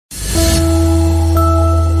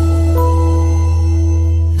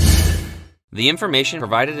The information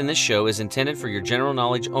provided in this show is intended for your general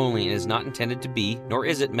knowledge only and is not intended to be, nor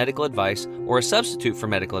is it, medical advice or a substitute for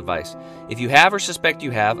medical advice. If you have or suspect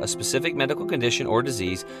you have a specific medical condition or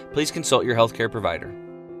disease, please consult your healthcare provider.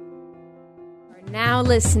 You're now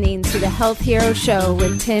listening to the Health Hero Show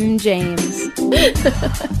with Tim James.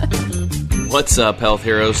 What's up, Health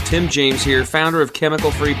Heroes? Tim James here, founder of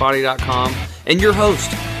ChemicalFreeBody.com and your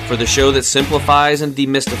host for the show that simplifies and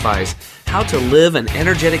demystifies how to live an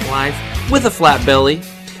energetic life with a flat belly.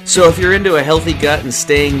 So if you're into a healthy gut and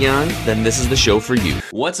staying young, then this is the show for you.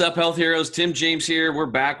 What's up, Health Heroes? Tim James here. We're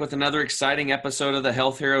back with another exciting episode of the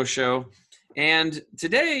Health Hero Show. And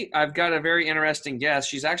today I've got a very interesting guest.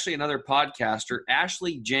 She's actually another podcaster,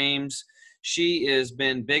 Ashley James. She has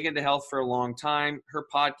been big into health for a long time. Her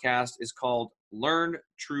podcast is called Learn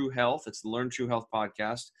True Health. It's the Learn True Health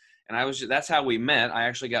podcast. And that's how we met. I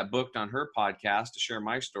actually got booked on her podcast to share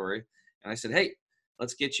my story. And I said, hey,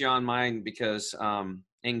 let's get you on mine because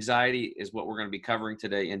anxiety is what we're going to be covering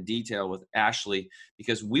today in detail with Ashley,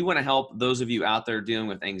 because we want to help those of you out there dealing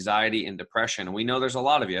with anxiety and depression. And we know there's a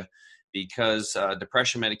lot of you because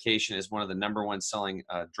depression medication is one of the number one selling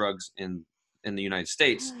drugs in the United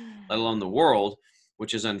States, let alone the world,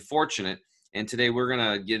 which is unfortunate. And today we're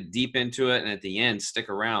going to get deep into it. And at the end, stick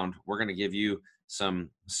around. We're going to give you a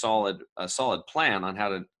solid plan on how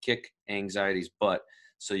to kick anxiety's butt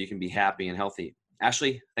so you can be happy and healthy.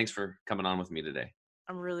 Ashley, thanks for coming on with me today.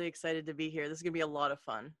 I'm really excited to be here. This is going to be a lot of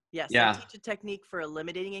fun. Yes, yeah. I teach a technique for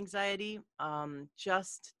eliminating anxiety.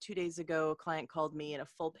 Just 2 days ago, a client called me in a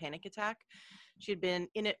full panic attack. She had been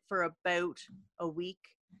in it for about a week.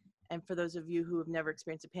 And for those of you who have never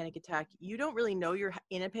experienced a panic attack, you don't really know you're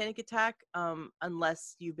in a panic attack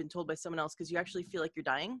unless you've been told by someone else, because you actually feel like you're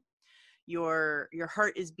dying. Your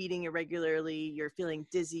heart is beating irregularly, you're feeling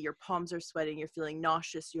dizzy, your palms are sweating, you're feeling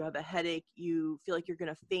nauseous, you have a headache, you feel like you're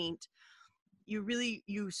going to faint.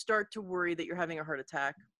 You start to worry that you're having a heart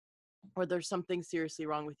attack or there's something seriously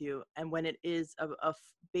wrong with you. And when it is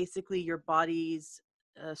basically your body's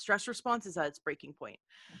stress response is at its breaking point.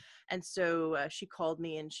 And so she called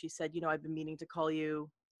me and she said, I've been meaning to call you.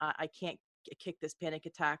 I can't kick this panic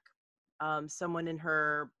attack. Someone in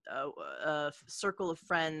her circle of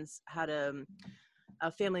friends had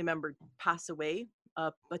a family member pass away,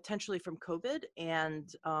 potentially from COVID,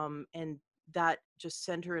 and that just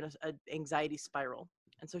sent her in an anxiety spiral.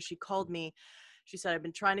 And so she called me. She said, I've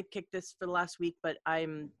been trying to kick this for the last week, but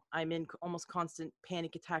I'm in almost constant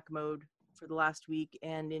panic attack mode for the last week,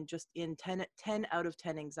 and in 10 out of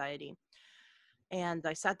 10 anxiety. And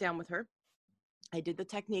I sat down with her. I did the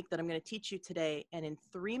technique that I'm going to teach you today. And in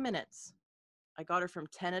 3 minutes, I got her from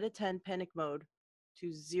 10 out of 10 panic mode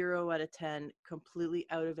to 0 out of 10 completely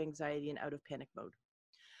out of anxiety and out of panic mode.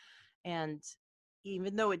 And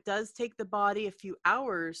even though it does take the body a few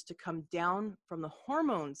hours to come down from the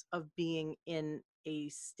hormones of being in a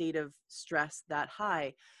state of stress that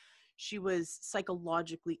high, she was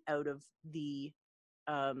psychologically out of the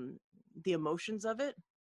emotions of it.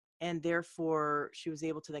 And therefore she was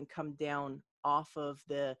able to then come down off of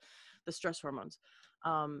the stress hormones.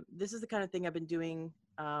 This is the kind of thing I've been doing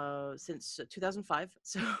since 2005.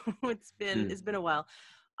 So it's been a while.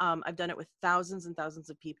 I've done it with thousands and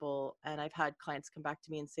thousands of people, and I've had clients come back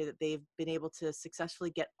to me and say that they've been able to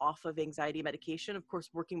successfully get off of anxiety medication. Of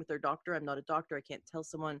course, working with their doctor. I'm not a doctor. I can't tell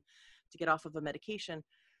someone to get off of a medication.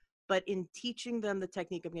 But in teaching them the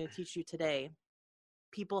technique I'm going to teach you today,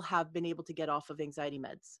 people have been able to get off of anxiety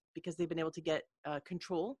meds because they've been able to get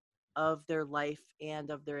control of their life and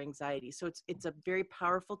of their anxiety. So it's a very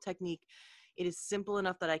powerful technique. It is simple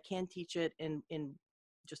enough that I can teach it in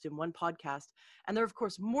one podcast. And there are, of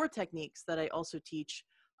course, more techniques that I also teach.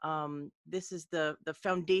 This is the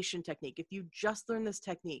foundation technique. If you just learn this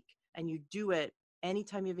technique and you do it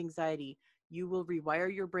anytime you have anxiety, you will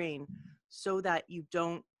rewire your brain so that you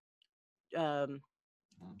don't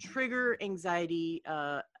trigger anxiety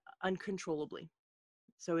uncontrollably.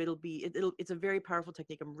 So it's a very powerful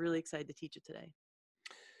technique. I'm really excited to teach it today.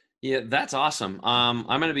 Yeah, that's awesome. I'm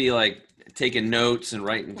going to be like taking notes and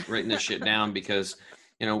writing this shit down because,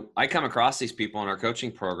 I come across these people in our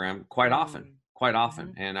coaching program quite often.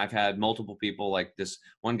 Mm-hmm. And I've had multiple people like this.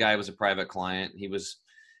 One guy was a private client. He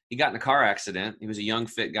got in a car accident. He was a young,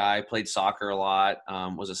 fit guy, played soccer a lot,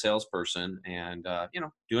 was a salesperson and,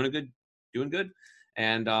 doing good.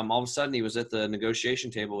 And all of a sudden he was at the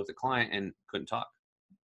negotiation table with the client and couldn't talk.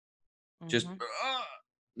 Mm-hmm. Just,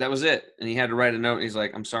 that was it. And he had to write a note. He's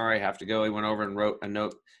like, I'm sorry, I have to go. He went over and wrote a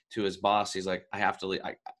note to his boss. He's like, I have to leave.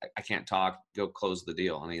 I can't talk. Go close the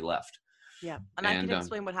deal. And he left. Yeah. And I can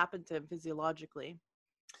explain what happened to him physiologically.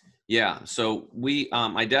 Yeah. So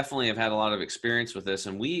I definitely have had a lot of experience with this,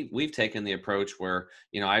 and we've taken the approach where,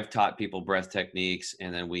 I've taught people breath techniques,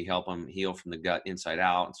 and then we help them heal from the gut inside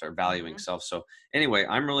out and start valuing Hmm. self. So anyway,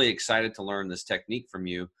 I'm really excited to learn this technique from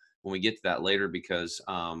you when we get to that later, because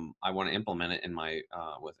I want to implement it in my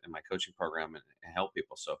coaching program and help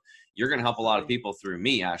people. So you're going to help a lot of Absolutely. people through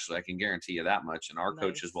me, Ashley. I can guarantee you that much. And our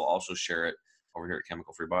coaches will Nice. also share it over here at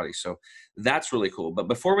Chemical Free Body. So that's really cool. But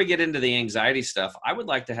before we get into the anxiety stuff, I would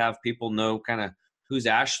like to have people know kind of who's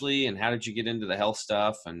Ashley and how did you get into the health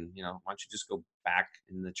stuff? And, why don't you just go back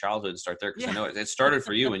in the childhood and start there? Because I Yeah. know it started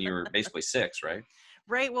for you when you were basically 6, right?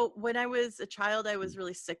 Right. Well, when I was a child, I was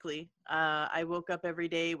really sickly. I woke up every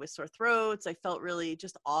day with sore throats. I felt really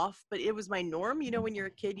just off, but it was my norm. When you're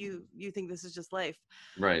a kid, you think this is just life.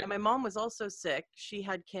 Right. And my mom was also sick. She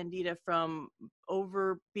had candida from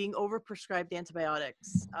being overprescribed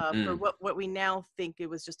antibiotics for Mm. what we now think it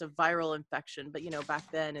was just a viral infection. But back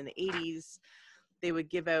then in the 80s, they would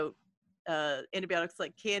give out antibiotics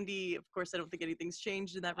like candy. Of course, I don't think anything's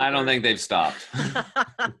changed in that I don't regard. think they've stopped.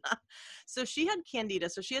 So she had candida.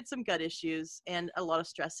 So she had some gut issues and a lot of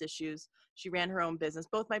stress issues. She ran her own business.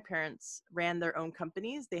 Both my parents ran their own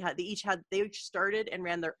companies. They each started and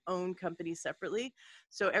ran their own companies separately.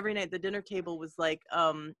 So every night the dinner table was like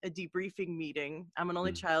a debriefing meeting. I'm an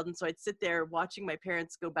only Mm. child, and so I'd sit there watching my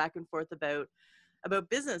parents go back and forth about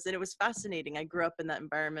business, and it was fascinating. I grew up in that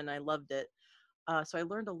environment. I loved it. So I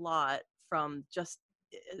learned a lot from just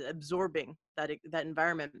absorbing that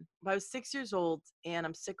environment. I was 6 years old and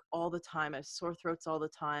I'm sick all the time. I have sore throats all the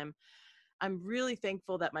time. I'm really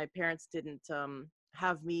thankful that my parents didn't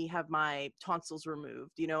have me have my tonsils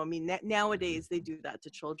removed. I mean, nowadays they do that to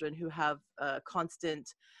children who have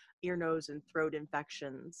constant ear, nose, and throat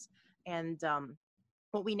infections. And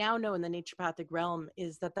what we now know in the naturopathic realm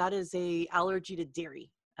is that is a allergy to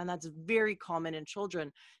dairy, and that's very common in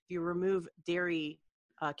children. If you remove dairy,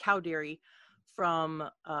 cow dairy, from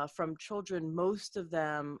children, most of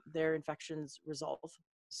them, their infections resolve.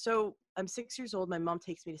 So I'm 6 years old. My mom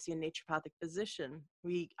takes me to see a naturopathic physician.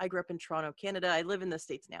 I grew up in Toronto, Canada. I live in the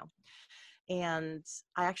States now. And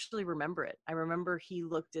I actually remember it. I remember he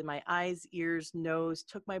looked in my eyes, ears, nose,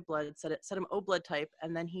 took my blood, said I'm O blood type.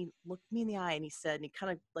 And then he looked me in the eye and he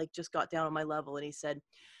kind of like just got down on my level. And he said,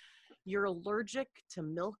 "You're allergic to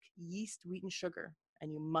milk, yeast, wheat, and sugar,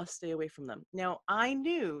 and you must stay away from them." Now, I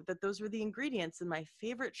knew that those were the ingredients in my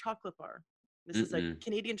favorite chocolate bar. This is a Mm-mm.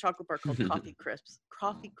 Canadian chocolate bar called Coffee Crisp.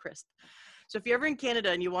 Coffee Crisp. So if you're ever in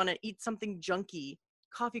Canada and you want to eat something junky,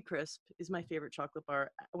 Coffee Crisp is my favorite chocolate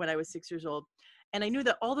bar when I was 6 years old. And I knew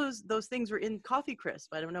that all those things were in Coffee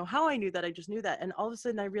Crisp. I don't know how I knew that. I just knew that. And all of a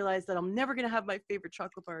sudden I realized that I'm never going to have my favorite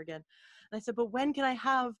chocolate bar again. And I said, "But when can I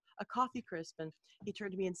have a Coffee Crisp?" And he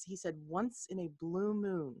turned to me and he said, "Once in a blue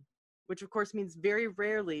moon," which of course means very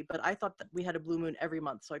rarely, but I thought that we had a blue moon every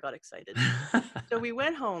month. So I got excited. So we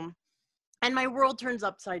went home. And my world turns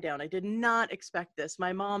upside down. I did not expect this.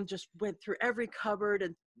 My mom just went through every cupboard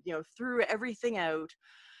and, threw everything out,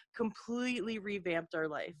 completely revamped our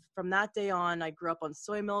life. From that day on, I grew up on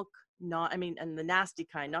soy milk, and the nasty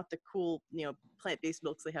kind, not the cool, plant-based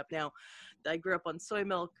milks they have now. I grew up on soy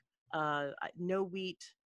milk, no wheat.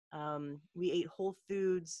 We ate whole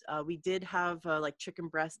foods. We did have like chicken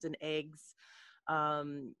breast and eggs.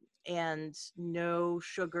 And no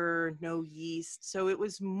sugar, no yeast. So it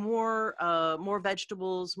was more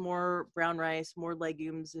vegetables, more brown rice, more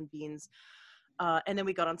legumes and beans. And then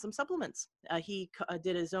we got on some supplements. He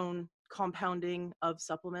did his own compounding of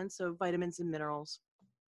supplements, so vitamins and minerals.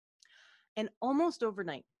 And almost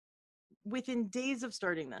overnight, within days of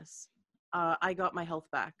starting this, I got my health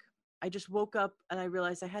back. I just woke up and I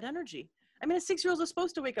realized I had energy. I mean, a 6-year-old is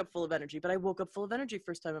supposed to wake up full of energy, but I woke up full of energy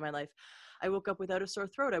first time in my life. I woke up without a sore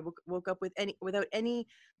throat. I woke up without any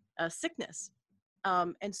sickness.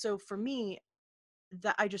 And so for me,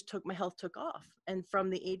 that my health took off. And from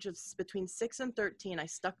the age of between 6 and 13, I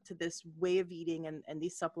stuck to this way of eating and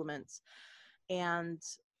these supplements. And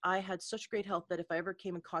I had such great health that if I ever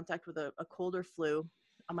came in contact with a cold or flu,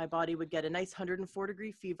 my body would get a nice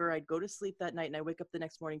 104-degree fever. I'd go to sleep that night and I wake up the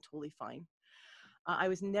next morning totally fine. I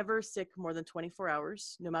was never sick more than 24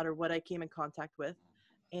 hours, no matter what I came in contact with,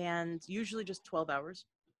 and usually just 12 hours.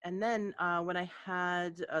 And then when I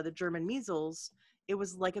had the German measles, it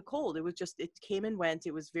was like a cold. It came and went.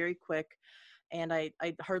 It was very quick, and I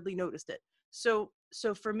hardly noticed it. So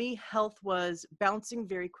for me, health was bouncing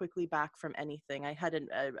very quickly back from anything. I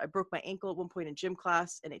broke my ankle at one point in gym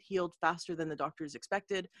class, and it healed faster than the doctors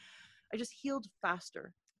expected. I just healed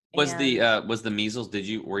faster. And Was the measles?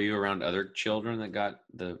 Were you around other children that got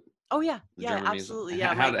the oh yeah, German measles? absolutely,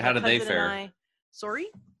 yeah. How My did they cousin and fare? I. Sorry.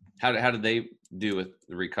 How did they do with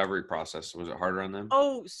the recovery process? Was it harder on them?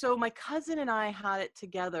 Oh, so my cousin and I had it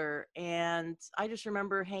together, and I just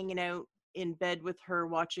remember hanging out in bed with her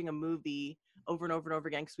watching a movie over and over and over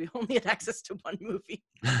again because we only had access to one movie.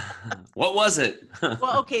 What was it?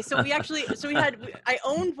 Well, okay, so I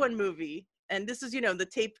owned one movie, and this is, the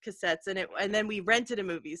taped cassettes, and then we rented a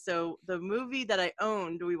movie. So the movie that I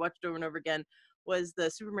owned, we watched over and over again, was the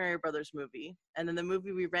Super Mario Brothers movie. And then the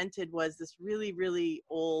movie we rented was this really, really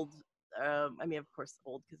old, I mean, of course,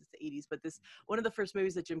 old because it's the 80s, but one of the first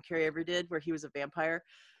movies that Jim Carrey ever did where he was a vampire.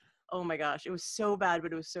 Oh my gosh, it was so bad,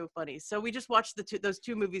 but it was so funny. So we just watched those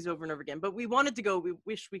two movies over and over again. But we wanted to go. We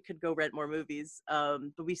wish we could go rent more movies,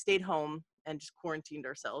 but we stayed home and just quarantined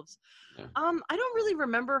ourselves. Yeah. I don't really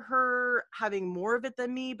remember her having more of it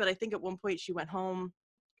than me, but I think at one point she went home.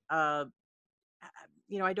 I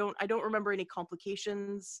don't remember any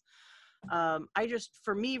complications. I just,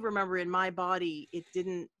 for me, remember in my body, I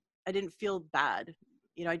didn't feel bad.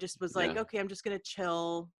 I just was like, Yeah. okay, I'm just gonna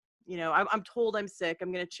chill. I'm told I'm sick.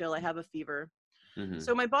 I'm going to chill. I have a fever. Mm-hmm.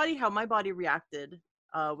 So how my body reacted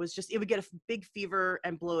was just, it would get a big fever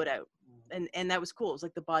and blow it out. And that was cool. It was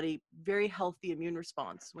like the body, very healthy immune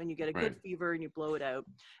response when you get a good fever and you blow it out.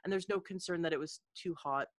 And there's no concern that it was too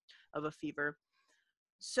hot of a fever.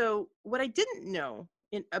 So what I didn't know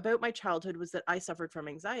about my childhood was that I suffered from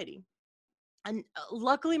anxiety. And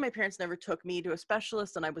luckily my parents never took me to a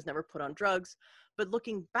specialist and I was never put on drugs. But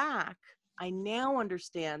looking back, I now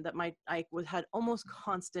understand that I had almost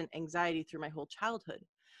constant anxiety through my whole childhood.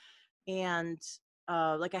 And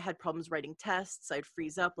like I had problems writing tests. I'd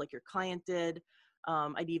freeze up like your client did.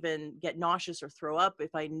 I'd even get nauseous or throw up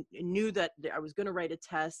if I knew that I was going to write a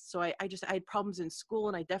test. So I had problems in school,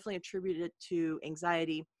 and I definitely attributed it to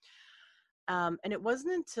anxiety. And it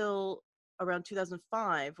wasn't until around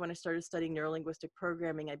 2005, when I started studying neurolinguistic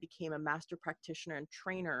programming, I became a master practitioner and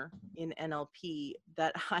trainer in NLP,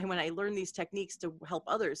 that when I learned these techniques to help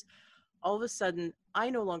others, all of a sudden I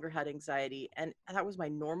no longer had anxiety, and that was my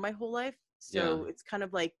norm my whole life. So It's kind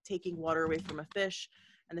of like taking water away from a fish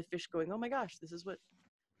and the fish going, oh my gosh, this is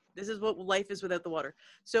what life is without the water.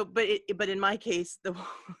 So, but in my case, the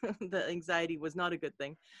anxiety was not a good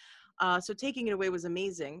thing. So taking it away was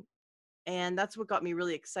amazing. And that's what got me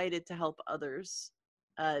really excited to help others,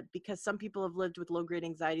 because some people have lived with low-grade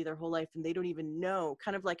anxiety their whole life and they don't even know,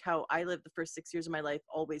 kind of like how I lived the first 6 years of my life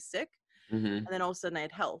always sick. Mm-hmm. And then all of a sudden I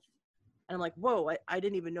had health. And I'm like, whoa, I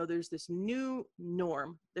didn't even know there's this new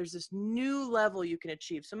norm. There's this new level you can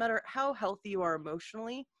achieve. So no matter how healthy you are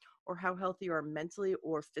emotionally or how healthy you are mentally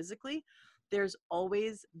or physically, there's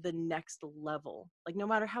always the next level. Like no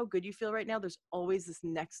matter how good you feel right now, there's always this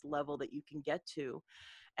next level that you can get to.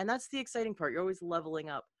 And that's the exciting part. You're always leveling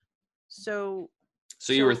up. So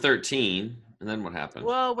you were 13, and then what happened?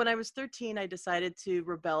 Well, when I was 13, I decided to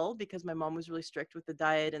rebel because my mom was really strict with the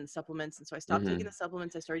diet and the supplements. And so I stopped taking the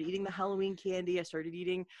supplements. I started eating the Halloween candy. I started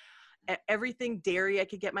eating everything dairy I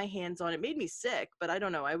could get my hands on. It made me sick, but I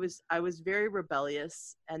don't know. I was very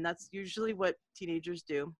rebellious, and that's usually what teenagers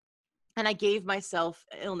do. And I gave myself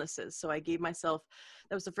illnesses. So I gave myself,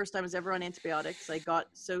 that was the first time I was ever on antibiotics. I got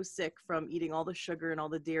so sick from eating all the sugar and all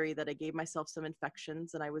the dairy that I gave myself some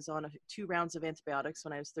infections, and I was on 2 rounds of antibiotics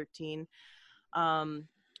when I was 13. And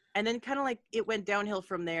then kind of like it went downhill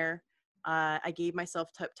from there. I gave myself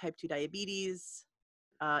type 2 diabetes,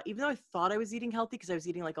 even though I thought I was eating healthy because I was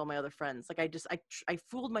eating like all my other friends. Like I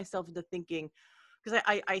fooled myself into thinking, because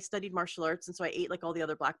I studied martial arts, and so I ate like all the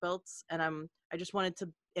other black belts, and I just wanted to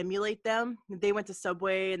emulate them. They went to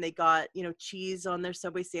Subway and they got, cheese on their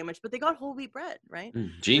Subway sandwich, but they got whole wheat bread, right?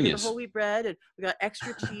 Genius. Whole wheat bread, and we got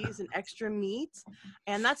extra cheese and extra meat.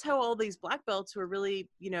 And that's how all these black belts who are really,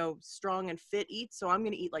 strong and fit eat. So I'm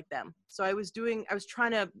going to eat like them. So I was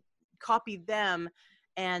trying to copy them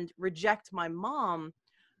and reject my mom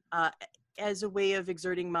as a way of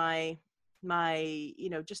exerting my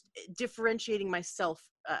just differentiating myself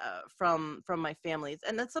from my families.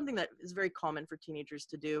 And that's something that is very common for teenagers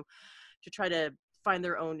to do, to try to find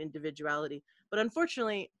their own individuality. But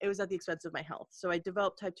unfortunately, it was at the expense of my health. So I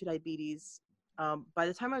developed type 2 diabetes. By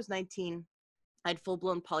the time I was 19, I had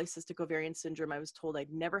full-blown polycystic ovarian syndrome. I was told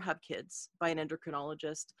I'd never have kids by an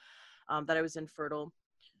endocrinologist, that I was infertile.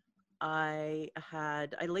 I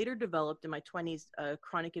later developed in my 20s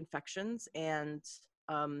chronic infections, and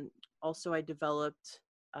also I developed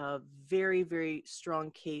a very, very strong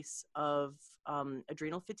case of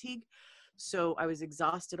adrenal fatigue. So I was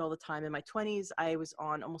exhausted all the time in my 20s. I was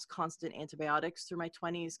on almost constant antibiotics through my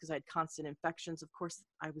 20s because I had constant infections. Of course,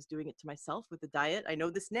 I was doing it to myself with the diet. I know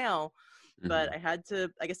this now, but I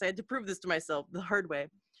guess I had to prove this to myself the hard way.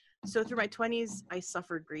 So through my 20s, I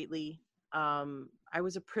suffered greatly. I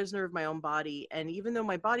was a prisoner of my own body. And even though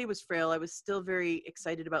my body was frail, I was still very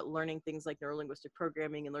excited about learning things like neurolinguistic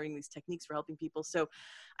programming and learning these techniques for helping people. So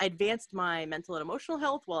I advanced my mental and emotional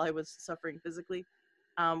health while I was suffering physically.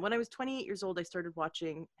 When I was 28 years old, I started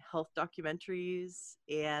watching health documentaries,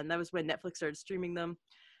 and that was when Netflix started streaming them.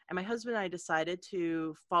 And my husband and I decided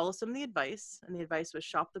to follow some of the advice, and the advice was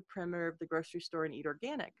shop the perimeter of the grocery store and eat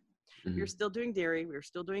organic. We were still doing dairy, we were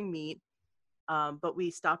still doing meat, but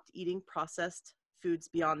we stopped eating processed foods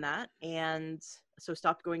beyond that, and so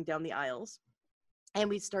stopped going down the aisles, and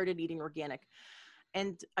we started eating organic.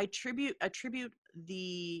 And I attribute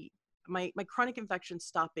my chronic infection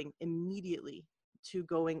stopping immediately to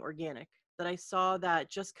going organic. That I saw that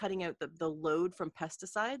just cutting out the load from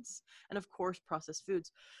pesticides and of course processed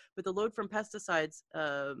foods, but the load from pesticides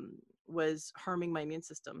was harming my immune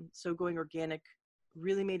system. So going organic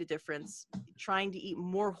really made a difference. Trying to eat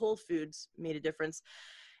more whole foods made a difference.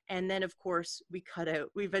 And then of course we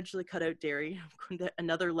eventually cut out dairy,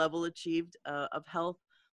 another level achieved of health.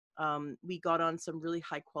 We got on some really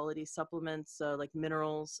high quality supplements like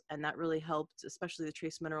minerals, and that really helped, especially the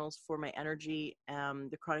trace minerals for my energy.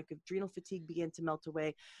 The chronic adrenal fatigue began to melt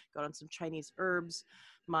away. Got on some Chinese herbs.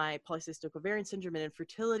 My polycystic ovarian syndrome and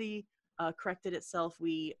infertility corrected itself.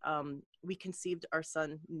 We conceived our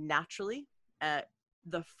son naturally at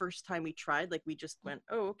the first time we tried. Like we just went,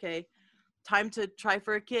 oh, okay, time to try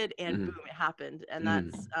for a kid, and boom, it happened. And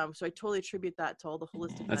that's so I totally attribute that to all the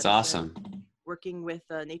holistic That's medicine, awesome. working with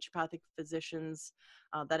naturopathic physicians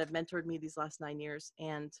that have mentored me these last 9 years.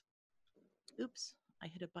 And oops, I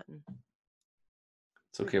hit a button.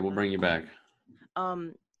 It's okay. We'll bring you back.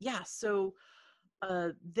 Yeah. So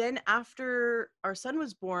then after our son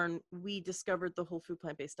was born, we discovered the whole food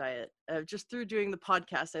plant-based diet just through doing the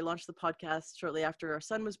podcast. I launched the podcast shortly after our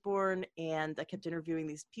son was born, and I kept interviewing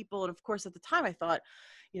these people. And of course, at the time I thought,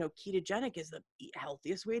 ketogenic is the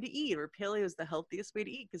healthiest way to eat, or paleo is the healthiest way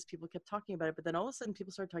to eat, because people kept talking about it. But then all of a sudden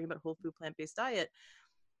people started talking about whole food plant-based diet.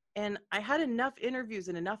 And I had enough interviews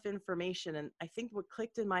and enough information. And I think what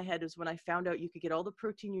clicked in my head is when I found out you could get all the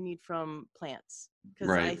protein you need from plants. Because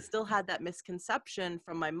I still had that misconception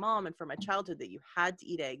from my mom and from my childhood that you had to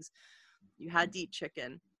eat eggs, you had to eat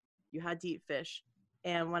chicken, you had to eat fish.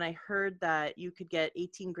 And when I heard that you could get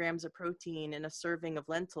 18 grams of protein in a serving of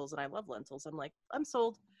lentils, and I love lentils, I'm like, I'm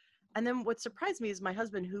sold. And then what surprised me is my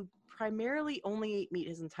husband, who primarily only ate meat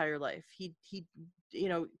his entire life. He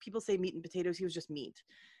people say meat and potatoes. He was just meat.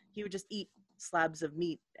 He would just eat slabs of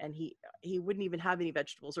meat, and he wouldn't even have any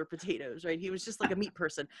vegetables or potatoes, right? He was just like a meat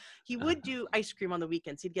person. He would do ice cream on the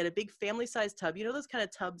weekends. He'd get a big family-sized tub. You know those kind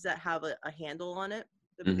of tubs that have a handle on it?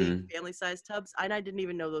 The big family-sized tubs? And I didn't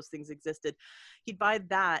even know those things existed. He'd buy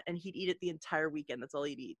that, and he'd eat it the entire weekend. That's all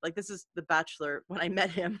he'd eat. Like, this is The Bachelor. When I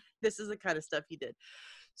met him, this is the kind of stuff he did.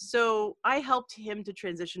 So I helped him to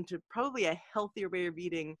transition to probably a healthier way of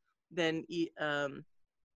eating than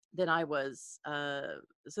I was.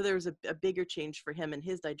 So there was a bigger change for him in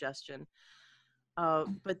his digestion.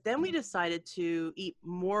 But then we decided to eat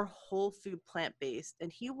more whole food plant-based.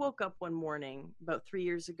 And he woke up one morning about 3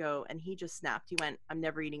 years ago, and he just snapped. He went, I'm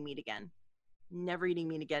never eating meat again. Never eating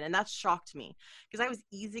meat again. And that shocked me, because I was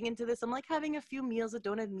easing into this. I'm like having a few meals that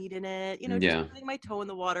don't have meat in it, just putting my toe in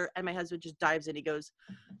the water. And my husband just dives in. He goes,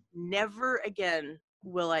 never again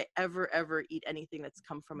will I ever eat anything that's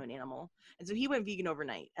come from an animal. And so he went vegan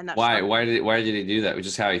overnight. And that why did he do that? Was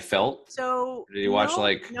just how he felt? So did he watch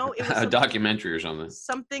it was a documentary or something?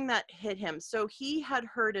 Something that hit him. So he had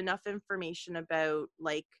heard enough information about,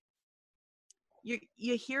 like, you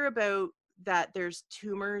hear about that there's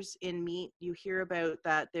tumors in meat. You hear about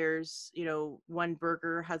that there's, one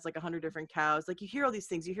burger has like 100 different cows. Like, you hear all these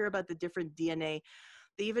things. You hear about the different DNA.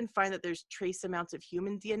 They even find that there's trace amounts of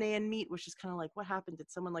human DNA in meat, which is kind of like, what happened?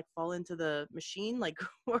 Did someone like fall into the machine? Like,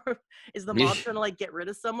 or is the mob trying to like get rid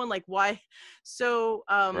of someone? Like, why? So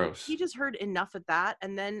he just heard enough of that.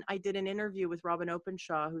 And then I did an interview with Robin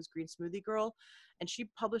Openshaw, who's Green Smoothie Girl, and she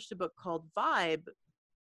published a book called Vibe.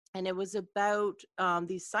 And it was about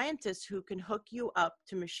these scientists who can hook you up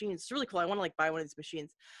to machines. It's really cool. I want to like buy one of these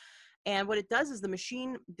machines. And what it does is the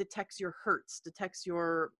machine detects your hertz, detects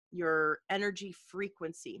your energy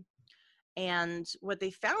frequency. And what they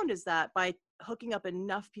found is that by hooking up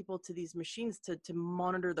enough people to these machines to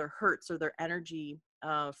monitor their hertz or their energy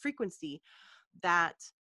frequency, that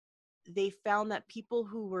they found that people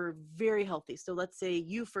who were very healthy, so let's say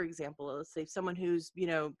you, for example, let's say someone who's,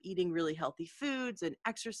 eating really healthy foods and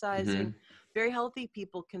exercising, very healthy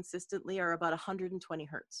people consistently are about 120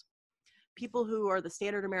 hertz. People who are the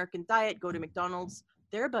standard American diet, go to McDonald's,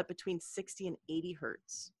 they're about between 60 and 80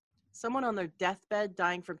 hertz. Someone on their deathbed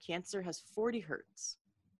dying from cancer has 40 hertz.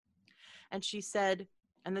 And she said,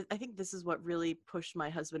 and I think this is what really pushed my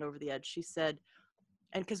husband over the edge. She said,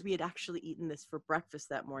 and because we had actually eaten this for breakfast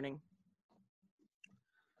that morning,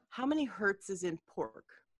 how many hertz is in pork?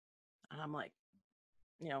 And I'm like,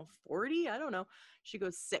 40? I don't know. She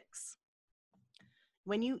goes, 6.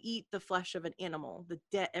 When you eat the flesh of an animal,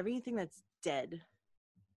 everything that's dead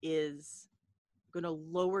is going to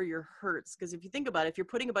lower your hertz. Because if you think about it, if you're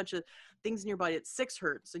putting a bunch of things in your body at 6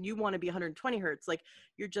 hertz and you want to be 120 hertz, like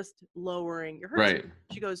you're just lowering your hertz. Right.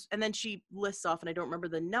 She goes, and then she lists off, and I don't remember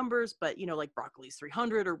the numbers, but like broccoli's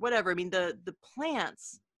 300 or whatever. I mean, the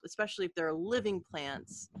plants, especially if they're living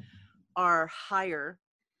plants, are higher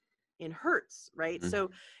in hertz, right? Mm-hmm.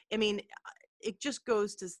 So, I mean, it just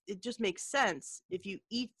makes sense. If you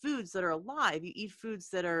eat foods that are alive, you eat foods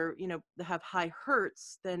that are, that have high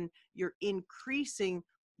hertz, then you're increasing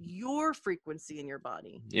your frequency in your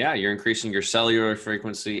body. Yeah, you're increasing your cellular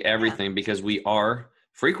frequency, everything, because we are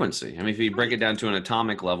frequency. I mean, if you break it down to an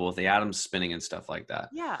atomic level with the atoms spinning and stuff like that.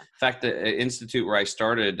 Yeah. In fact, the institute where I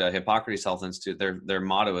started, Hippocrates Health Institute, their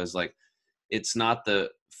motto is like, it's not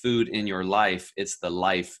the food in your life, it's the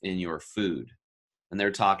life in your food. And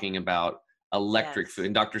they're talking about electric food.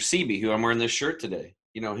 And Dr. Sebi, who I'm wearing this shirt today,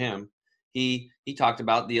 him, he talked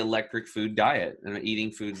about the electric food diet and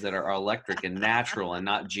eating foods that are electric and natural and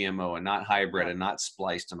not GMO and not hybrid and not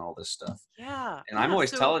spliced and all this stuff. Yeah. And I'm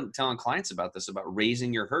always telling clients about this, about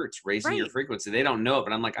raising your hertz, raising your frequency. They don't know it,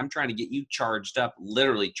 but I'm like, I'm trying to get you charged up,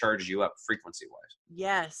 literally charge you up frequency wise.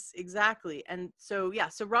 Yes, exactly. And so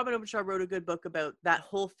Robin Openshaw wrote a good book about that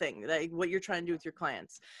whole thing, like what you're trying to do with your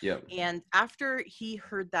clients. Yeah. And after he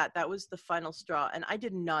heard that was the final straw. And I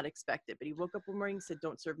did not expect it, but he woke up one morning and said,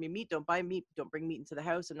 don't serve me meat, don't buy meat, don't bring meat into the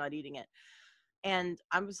house. I'm not eating it. And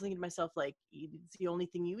I was thinking to myself, like, it's the only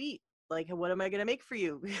thing you eat. Like, what am I going to make for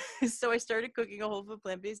you? So I started cooking a whole food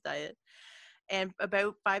plant-based diet. And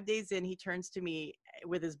about 5 days in, he turns to me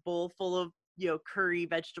with his bowl full of curry,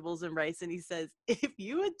 vegetables, and rice. And he says, if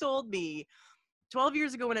you had told me 12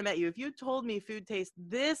 years ago when I met you, if you had told me food tastes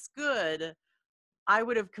this good, I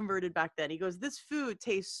would have converted back then. He goes, this food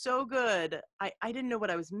tastes so good. I didn't know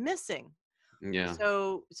what I was missing. Yeah.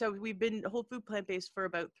 So we've been whole food plant-based for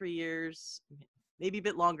about 3 years, maybe a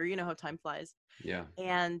bit longer. You know how time flies. Yeah.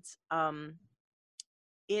 And,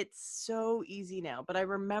 it's so easy now, but I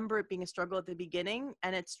remember it being a struggle at the beginning.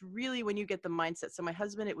 And it's really when you get the mindset. So my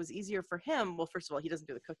husband, it was easier for him. Well, first of all, he doesn't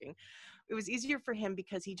do the cooking. It was easier for him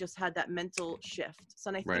because he just had that mental shift. So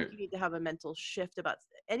and I think you need to have a mental shift about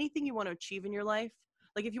anything you want to achieve in your life.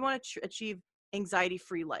 Like if you want to achieve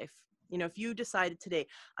anxiety-free life, if you decided today,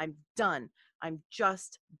 I'm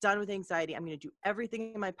just done with anxiety. I'm going to do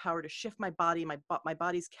everything in my power to shift my body, my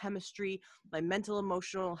body's chemistry, my mental,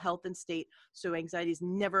 emotional health and state. So anxiety is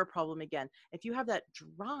never a problem again. If you have that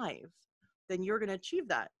drive, then you're going to achieve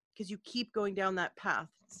that because you keep going down that path.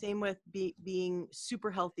 Same with being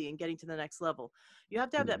super healthy and getting to the next level. You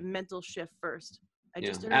have to have that mental shift first. I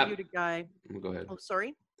just interviewed a guy. Go ahead. Oh,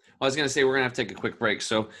 sorry. I was going to say, we're going to have to take a quick break.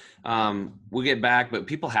 So we'll get back, but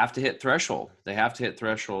people have to hit threshold. They have to hit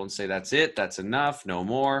threshold and say, that's it. That's enough. No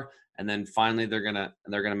more. And then finally they're going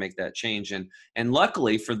to make that change. And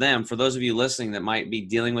luckily for them, for those of you listening that might be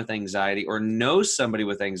dealing with anxiety or know somebody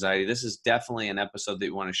with anxiety, this is definitely an episode that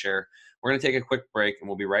we want to share. We're going to take a quick break and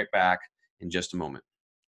we'll be right back in just a moment.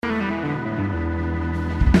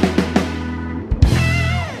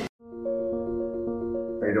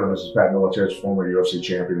 How you doing? This is Pat Miletich, former UFC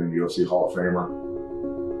champion and UFC Hall of Famer.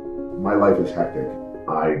 My life is hectic.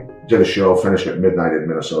 I did a show, finished at midnight in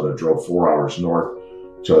Minnesota, drove 4 hours north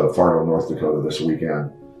to Fargo, North Dakota this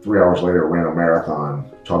weekend. 3 hours later, ran a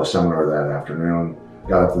marathon, taught a seminar that afternoon,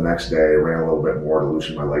 got up the next day, ran a little bit more to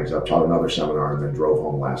loosen my legs up, taught another seminar, and then drove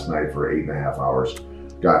home last night for 8.5 hours.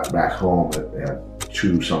 Got back home at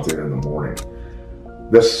 2 something in the morning.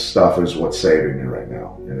 This stuff is what's saving me right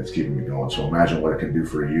now, and it's keeping me going. So imagine what it can do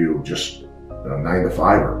for you, just a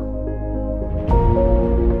 9-to-5er.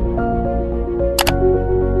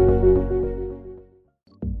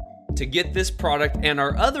 To get this product and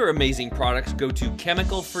our other amazing products, go to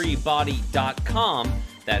chemicalfreebody.com.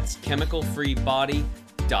 That's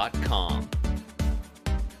chemicalfreebody.com.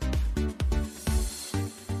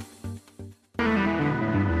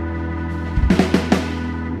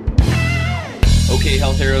 Okay,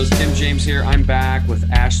 Health Heroes, Tim James here. I'm back with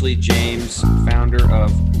Ashley James, founder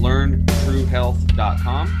of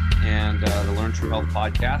LearnTrueHealth.com and the Learn True Health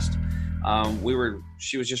podcast.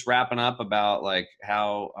 She was just wrapping up about like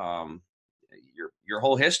how your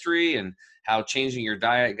whole history and how changing your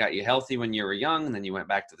diet got you healthy when you were young, and then you went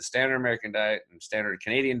back to the standard American diet and standard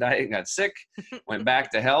Canadian diet and got sick, went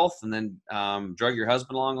back to health, and then drug your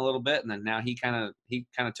husband along a little bit, and then now he kind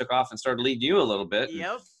of took off and started leading you a little bit.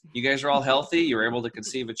 Yep. You guys are all healthy. You were able to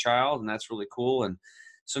conceive a child, and that's really cool. And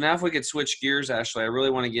so now if we could switch gears, Ashley, I really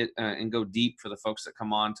want to get and go deep for the folks that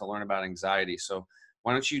come on to learn about anxiety. So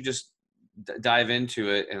why don't you just dive into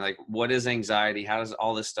it, and like, what is anxiety? How does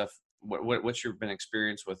all this stuff, what's your been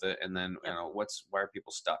experience with it? And then, why are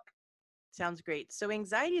people stuck? Sounds great. So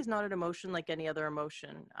anxiety is not an emotion like any other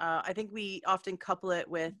emotion. I think we often couple it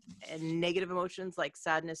with negative emotions like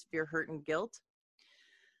sadness, fear, hurt, and guilt.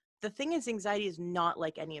 The thing is, anxiety is not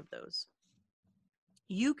like any of those.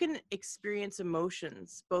 You can experience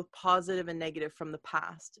emotions, both positive and negative, from the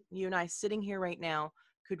past. You and I sitting here right now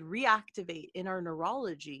could reactivate in our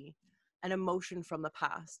neurology an emotion from the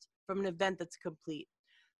past, from an event that's complete.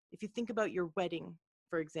 If you think about your wedding,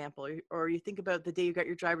 for example, or you think about the day you got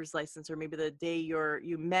your driver's license, or maybe the day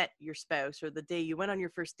you met your spouse, or the day you went on your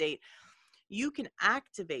first date, you can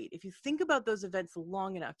activate, if you think about those events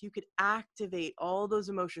long enough, you could activate all those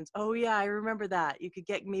emotions. Oh yeah, I remember that. You could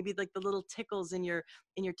get maybe like the little tickles in your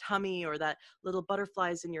tummy, or that little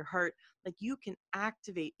butterflies in your heart. Like, you can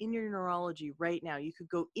activate in your neurology right now. You could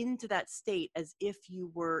go into that state as if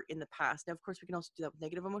you were in the past. Now, of course, we can also do that with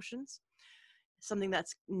negative emotions. Something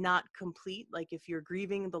that's not complete, like if you're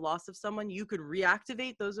grieving the loss of someone, you could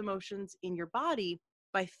reactivate those emotions in your body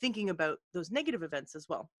by thinking about those negative events as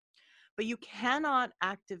well. But you cannot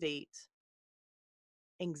activate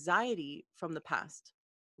anxiety from the past.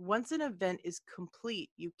 Once an event is complete,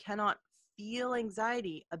 you cannot feel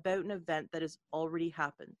anxiety about an event that has already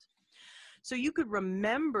happened. So you could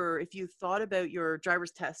remember, if you thought about your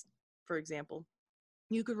driver's test, for example,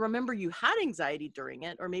 you could remember you had anxiety during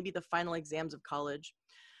it, or maybe the final exams of college.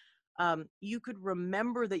 You could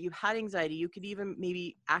remember that you had anxiety. You could even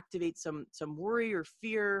maybe activate some worry or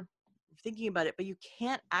fear thinking about it, but you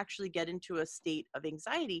can't actually get into a state of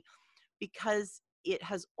anxiety because it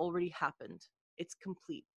has already happened. It's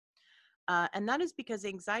complete. And that is because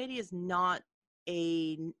anxiety is not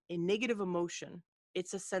a negative emotion.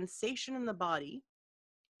 It's a sensation in the body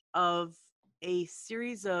of a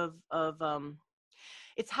series of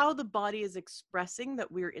it's how the body is expressing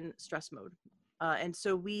that we're in stress mode. And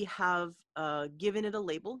so we have given it a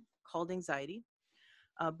label called anxiety.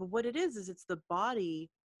 But what it is it's the body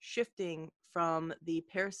shifting from the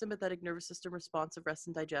parasympathetic nervous system response of rest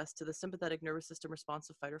and digest to the sympathetic nervous system response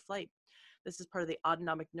of fight or flight. This is part of the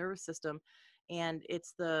autonomic nervous system. And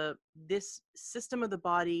it's this system of the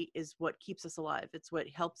body is what keeps us alive. It's what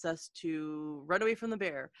helps us to run away from the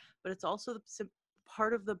bear. But it's also the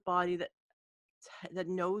part of the body that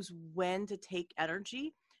knows when to take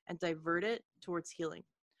energy and divert it towards healing.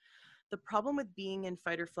 The problem with being in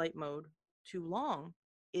fight or flight mode too long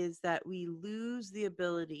is that we lose the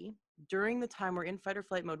ability, during the time we're in fight or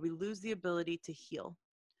flight mode, we lose the ability to heal.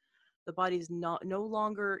 The body is no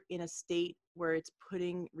longer in a state where it's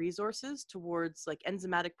putting resources towards like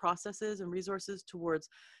enzymatic processes and resources towards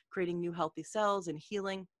creating new healthy cells and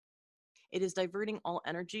healing. It is diverting all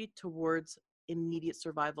energy towards immediate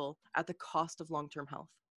survival at the cost of long-term health.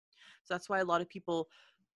 So that's why a lot of people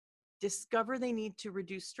discover they need to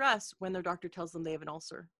reduce stress when their doctor tells them they have an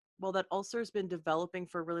ulcer. Well, that ulcer has been developing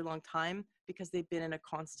for a really long time because they've been in a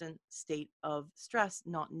constant state of stress,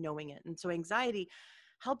 not knowing it. And so anxiety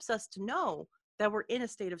helps us to know that we're in a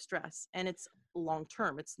state of stress, and it's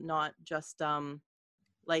long-term. It's not just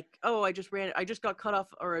like, oh, I just got cut off,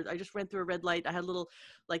 or I just ran through a red light. I had a little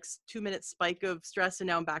like 2-minute spike of stress and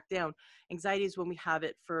now I'm back down. Anxiety is when we have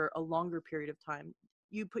it for a longer period of time.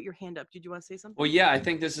 You put your hand up. Did you want to say something? Well, yeah, I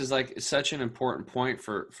think this is like such an important point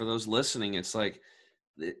for those listening. It's like,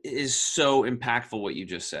 it is so impactful what you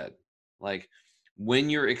just said. Like, when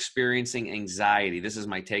you're experiencing anxiety, this is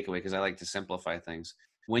my takeaway because I like to simplify things.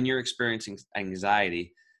 When you're experiencing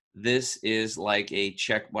anxiety, this is like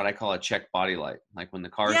what I call a check body light. Like when the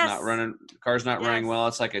car's not running well,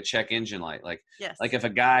 it's like a check engine light. Like if a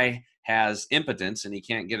guy has impotence and he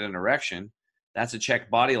can't get an erection, that's a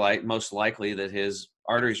check body light, most likely that his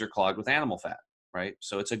arteries are clogged with animal fat, right?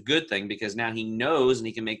 So it's a good thing because now he knows and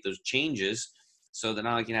he can make those changes so that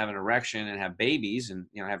now he can have an erection and have babies and,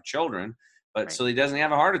 have children, but so he doesn't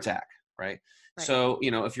have a heart attack, right? So,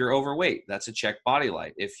 if you're overweight, that's a check body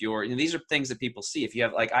light. If you're, these are things that people see. If you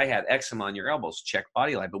have, like I had eczema on your elbows, check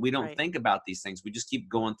body light, but we don't think about these things. We just keep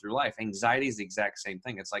going through life. Anxiety is the exact same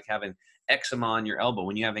thing. It's like having eczema on your elbow.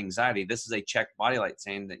 When you have anxiety, this is a check body light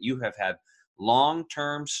saying that you have had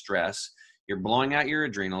long-term stress. You're blowing out your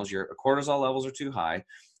adrenals. Your cortisol levels are too high.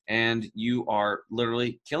 and you are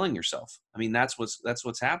literally killing yourself. I mean, that's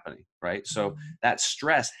what's happening, right? So that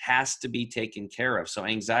stress has to be taken care of. So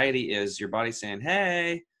anxiety is your body saying,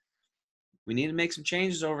 hey, we need to make some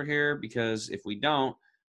changes over here, because if we don't,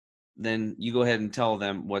 then you go ahead and tell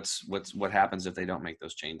them what happens if they don't make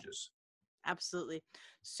those changes. Absolutely.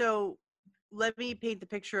 So let me paint the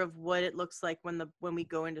picture of what it looks like when we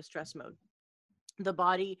go into stress mode. The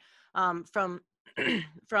body, from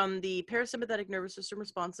from the parasympathetic nervous system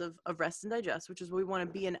response of rest and digest, which is what we want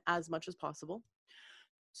to be in as much as possible,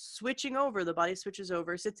 switching over, the body switches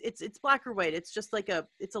over. So it's black or white. It's just like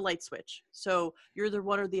it's a light switch. So you're either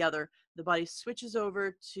one or the other. The body switches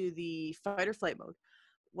over to the fight or flight mode.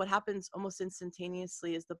 What happens almost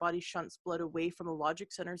instantaneously is the body shunts blood away from the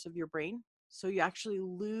logic centers of your brain. So you actually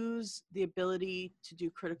lose the ability to do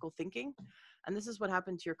critical thinking. And this is what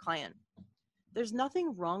happened to your client. There's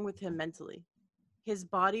nothing wrong with him mentally. His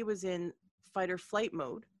body was in fight or flight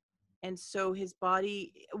mode. And so his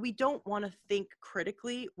body, we don't want to think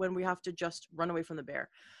critically when we have to just run away from the bear,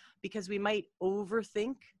 because we might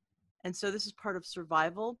overthink. And so this is part of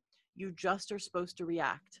survival. You just are supposed to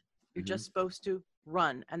react. You're just supposed to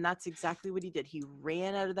run. And that's exactly what he did. He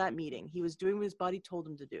ran out of that meeting. He was doing what his body told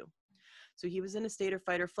him to do. So he was in a state of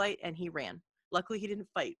fight or flight, and he ran. Luckily, he didn't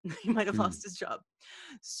fight. He might have lost his job.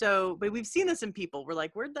 So, but we've seen this in people. We're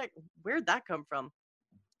like, where'd that come from?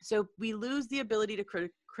 So we lose the ability to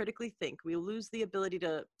critically think. We lose the ability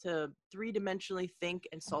to three-dimensionally think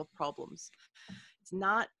and solve problems. It's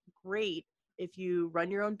not great if you run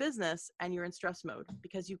your own business and you're in stress mode,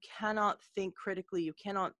 because you cannot think critically. You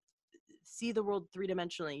cannot see the world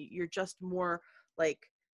three-dimensionally. You're just more like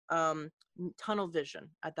tunnel vision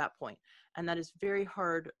at that point. And that is very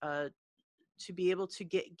hard to be able to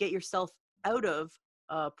get yourself out of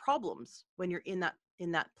problems when you're in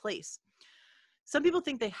that place. Some people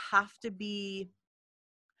think they have to be,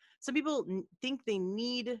 some people think they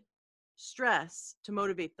need stress to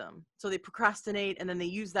motivate them. So they procrastinate, and then they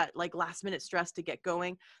use that like last minute stress to get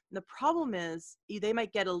going. And the problem is they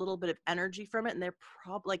might get a little bit of energy from it, and they're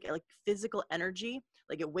like physical energy,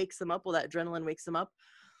 like it wakes them up. Well, that adrenaline wakes them up.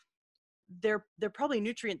 They're probably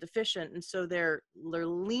nutrient deficient, and so they're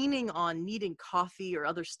leaning on needing coffee or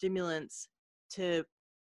other stimulants to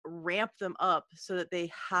ramp them up so that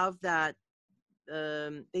they have that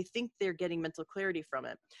they think they're getting mental clarity from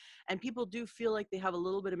it. And people do feel like they have a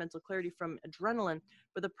little bit of mental clarity from adrenaline,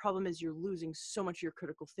 but the problem is you're losing so much of your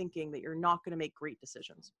critical thinking that you're not going to make great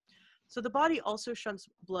decisions. So the body also shunts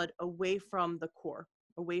blood away from the core,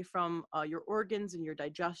 away from your organs and your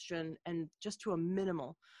digestion, and just to a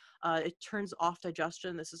minimal. It turns off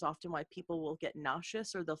digestion. This is often why people will get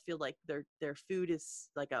nauseous, or they'll feel like their food is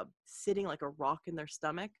like sitting like a rock in their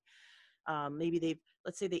stomach. Maybe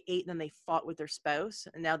let's say they ate and then they fought with their spouse,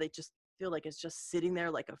 and now they just feel like it's just sitting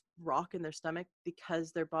there like a rock in their stomach,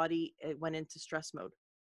 because their body went into stress mode.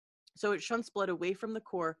 So it shunts blood away from the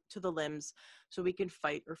core to the limbs so we can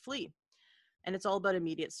fight or flee. And it's all about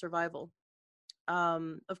immediate survival.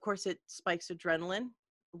 Of course, it spikes adrenaline,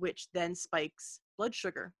 which then spikes blood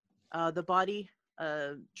sugar. The body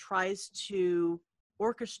tries to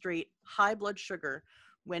orchestrate high blood sugar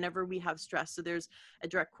whenever we have stress. So there's a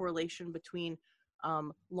direct correlation between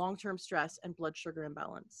long-term stress and blood sugar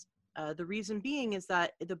imbalance. The reason being is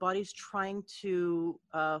that the body's trying to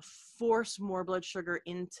force more blood sugar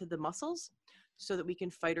into the muscles so that we can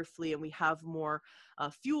fight or flee, and we have more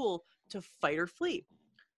fuel to fight or flee.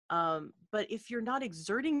 But if you're not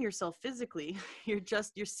exerting yourself physically, you're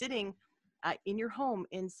sitting in your home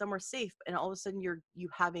in somewhere safe, and all of a sudden you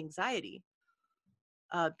have anxiety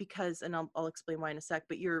because, and I'll explain why in a sec,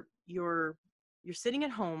 but you're sitting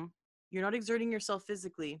at home, you're not exerting yourself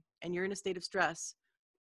physically, and you're in a state of stress.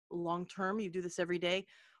 Long term, you do this every day,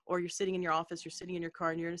 or you're sitting in your office, you're sitting in your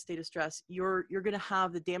car, and you're in a state of stress, you're going to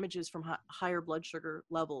have the damages from higher blood sugar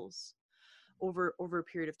levels over a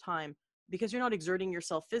period of time, because you're not exerting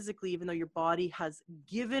yourself physically, even though your body has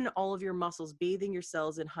given all of your muscles, bathing your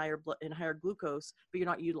cells in higher glucose, but you're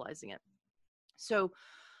not utilizing it. So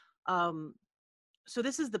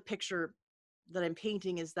this is the picture that I'm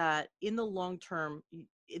painting, is that in the long term,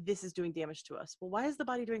 this is doing damage to us. Well, why is the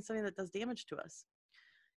body doing something that does damage to us?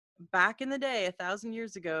 Back in the day, 1,000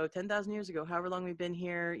 years ago, 10,000 years ago, however long we've been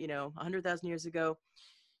here, 100,000 years ago,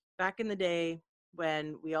 back in the day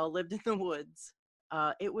when we all lived in the woods,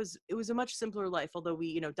 it was a much simpler life, although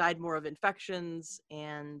we, died more of infections,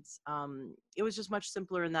 and it was just much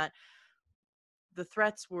simpler in that the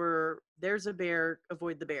threats were, there's a bear,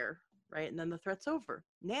 avoid the bear, right? And then the threat's over.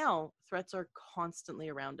 Now, threats are constantly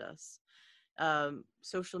around us.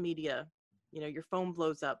 Social media, your phone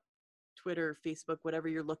blows up. Twitter, Facebook, whatever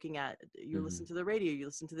you're looking at. You Mhm. listen to the radio, you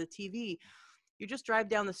listen to the TV. You just drive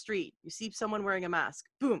down the street, you see someone wearing a mask,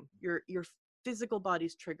 boom, your physical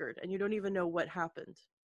body's triggered and you don't even know what happened.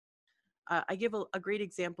 I give a great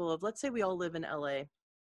example of, let's say we all live in LA,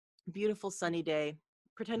 beautiful sunny day,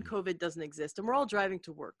 pretend COVID doesn't exist, and we're all driving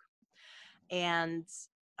to work. And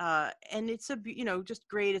it's just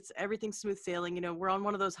great. It's everything's smooth sailing. We're on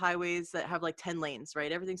one of those highways that have like 10 lanes,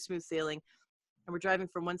 right? Everything's smooth sailing. And we're driving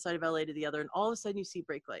from one side of LA to the other. And all of a sudden you see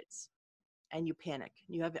brake lights and you panic.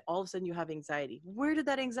 All of a sudden you have anxiety. Where did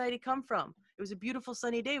that anxiety come from? It was a beautiful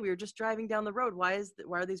sunny day. We were just driving down the road. Why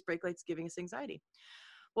are these brake lights giving us anxiety?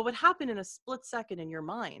 Well, what happened in a split second in your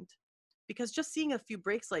mind, because just seeing a few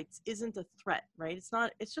brake lights isn't a threat, right?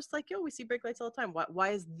 It's just like, we see brake lights all the time. Why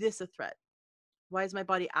is this a threat? Why is my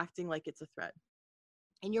body acting like it's a threat?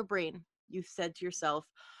 In your brain, you've said to yourself,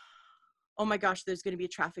 oh my gosh, there's going to be a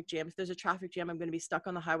traffic jam. If there's a traffic jam, I'm going to be stuck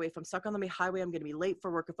on the highway. If I'm stuck on the highway, I'm going to be late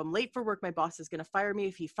for work. If I'm late for work, my boss is going to fire me.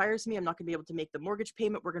 If he fires me, I'm not going to be able to make the mortgage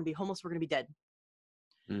payment. We're going to be homeless. We're going to be dead.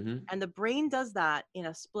 Mm-hmm. And the brain does that in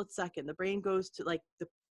a split second. The brain goes to like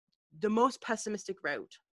the most pessimistic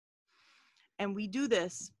route. And we do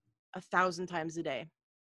this 1,000 times a day.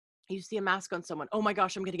 You see a mask on someone. Oh my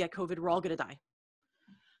gosh, I'm going to get COVID. We're all going to die.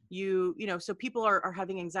 So people are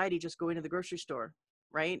having anxiety just going to the grocery store,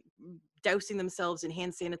 right? Dousing themselves in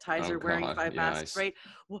hand sanitizer, wearing 5 masks, right?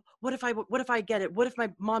 What if I get it? What if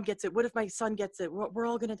my mom gets it? What if my son gets it? We're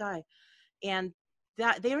all going to die. And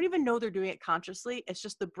that they don't even know they're doing it consciously. It's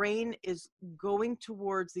just the brain is going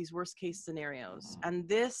towards these worst case scenarios. And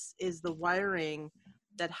this is the wiring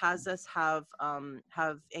that has us have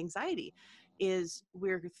anxiety, is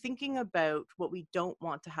we're thinking about what we don't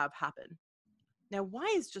want to have happen. Now, why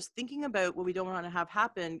is just thinking about what we don't want to have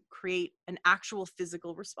happen create an actual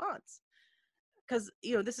physical response? Because,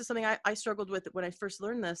 this is something I struggled with when I first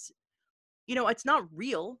learned this. It's not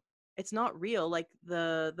real. It's not real. Like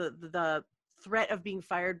the threat of being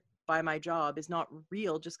fired by my job is not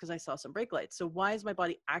real just because I saw some brake lights. So why is my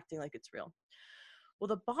body acting like it's real? Well,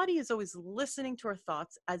 the body is always listening to our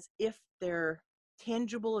thoughts as if they're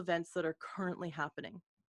tangible events that are currently happening.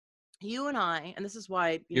 You and I, and this is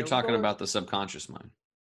why you're talking about the subconscious mind.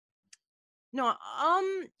 No,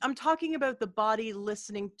 I'm talking about the body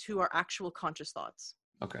listening to our actual conscious thoughts.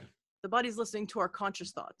 Okay. The body's listening to our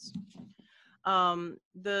conscious thoughts.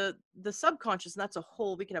 The subconscious,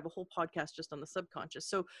 and we can have a whole podcast just on the subconscious.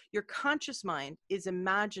 So your conscious mind is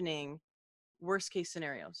imagining worst case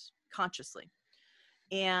scenarios consciously.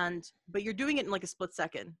 But you're doing it in like a split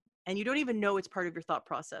second. And you don't even know it's part of your thought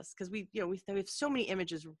process, because we have so many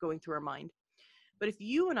images going through our mind. But if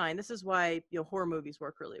you and I, and this is why horror movies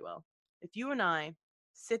work really well. If you and I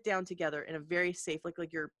sit down together in a very safe, like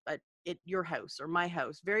you're at your house or my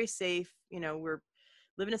house, very safe, we're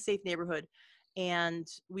live in a safe neighborhood, and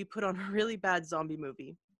we put on a really bad zombie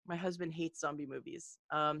movie. My husband hates zombie movies.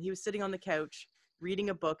 He was sitting on the couch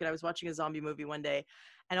reading a book, and I was watching a zombie movie one day,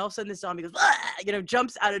 and all of a sudden this zombie goes,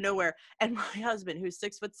 jumps out of nowhere. And my husband, who's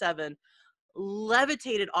 6'7",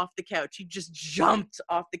 levitated off the couch. He just jumped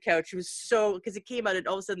off the couch. He was because it came out, and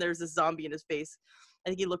all of a sudden there was a zombie in his face. I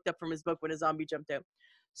think he looked up from his book when a zombie jumped out.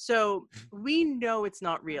 So we know it's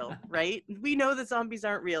not real, right? We know that zombies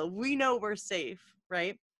aren't real. We know we're safe,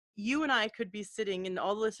 right? You and I could be sitting, and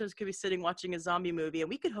all the listeners could be sitting watching a zombie movie, and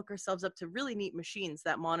we could hook ourselves up to really neat machines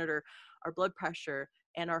that monitor our blood pressure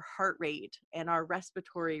and our heart rate and our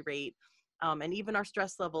respiratory rate, and even our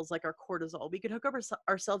stress levels, like our cortisol. We could hook up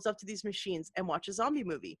ourselves up to these machines and watch a zombie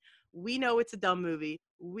movie. We know it's a dumb movie.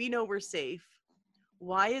 We know we're safe.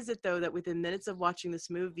 Why is it, though, that within minutes of watching this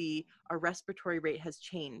movie, our respiratory rate has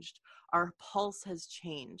changed, our pulse has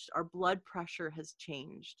changed, our blood pressure has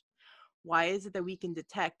changed? Why is it that we can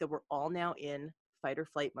detect that we're all now in fight or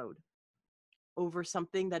flight mode over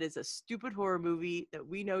something that is a stupid horror movie that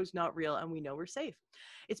we know is not real, and we know we're safe?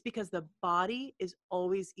 It's because the body is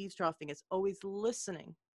always eavesdropping. It's always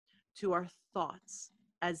listening to our thoughts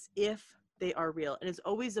as if they are real, and is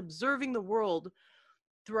always observing the world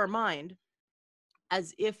through our mind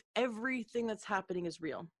as if everything that's happening is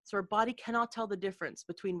real. So our body cannot tell the difference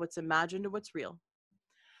between what's imagined and what's real.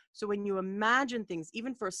 So when you imagine things,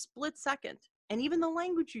 even for a split second, and even the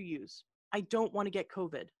language you use, I don't want to get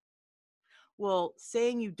COVID. Well,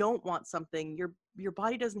 saying you don't want something, your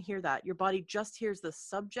body doesn't hear that. Your body just hears the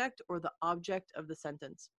subject or the object of the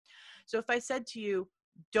sentence. So if I said to you,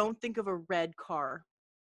 don't think of a red car,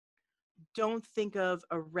 don't think of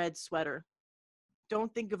a red sweater,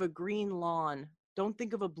 don't think of a green lawn, don't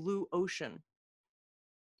think of a blue ocean,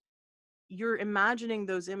 you're imagining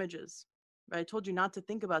those images. Right? I told you not to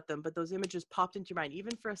think about them, but those images popped into your mind,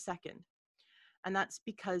 even for a second. And that's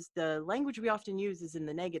because the language we often use is in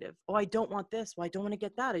the negative. Oh, I don't want this. Well, I don't want to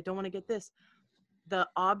get that. I don't want to get this. The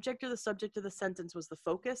object or the subject of the sentence was the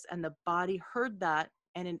focus, and the body heard that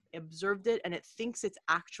and it observed it, and it thinks it's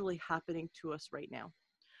actually happening to us right now.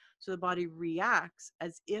 So the body reacts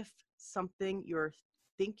as if something you're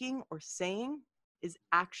thinking or saying is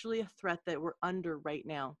actually a threat that we're under right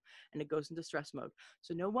now, and it goes into stress mode.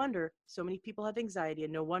 So no wonder so many people have anxiety,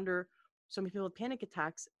 and no wonder so many people have panic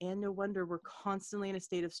attacks, and no wonder we're constantly in a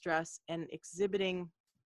state of stress and exhibiting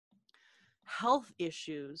health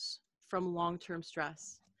issues from long-term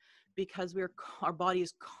stress, because our body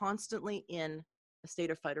is constantly in a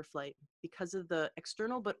state of fight or flight because of the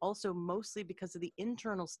external, but also mostly because of the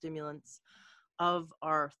internal stimulants of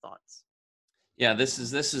our thoughts. Yeah, this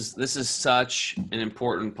is such an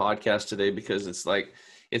important podcast today, because it's like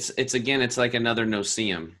it's again, it's like another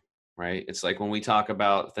no-see-um, right? It's like when we talk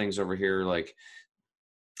about things over here like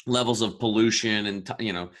levels of pollution and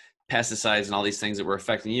pesticides and all these things that were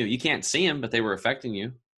affecting you. You can't see them, but they were affecting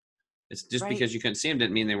you. It's just because you couldn't see them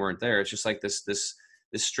didn't mean they weren't there. It's just like this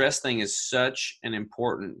stress thing is such an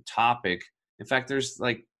important topic. In fact, there's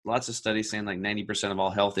like lots of studies saying like 90% of all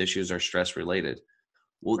health issues are stress related.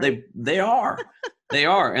 Well, Right. they are. They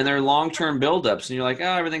are. And they're long-term buildups. And you're like,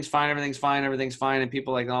 oh, everything's fine. And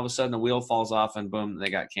people, like, all of a sudden the wheel falls off and boom, they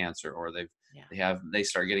got cancer, or they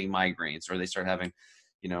start getting migraines, or they start having,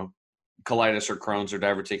 colitis or Crohn's or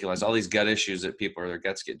diverticulitis, all these gut issues that people, or their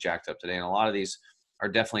guts get jacked up today. And a lot of these are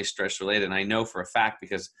definitely stress related. And I know for a fact,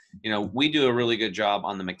 because, we do a really good job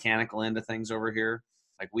on the mechanical end of things over here.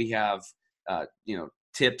 Like we have,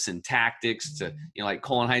 tips and tactics to, like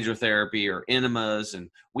colon hydrotherapy or enemas and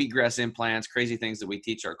wheatgrass implants, crazy things that we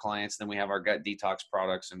teach our clients. Then we have our gut detox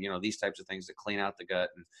products and, these types of things to clean out the gut.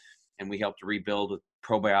 And we help to rebuild with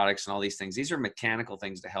probiotics and all these things. These are mechanical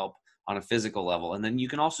things to help on a physical level. And then you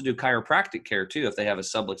can also do chiropractic care too. If they have a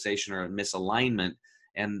subluxation or a misalignment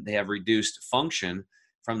and they have reduced function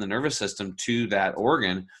from the nervous system to that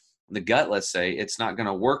organ, the gut, let's say, it's not going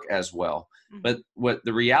to work as well. Mm-hmm. But what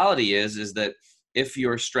the reality is that if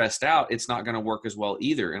you're stressed out, it's not going to work as well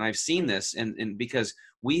either. And I've seen this, and because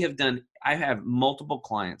I have multiple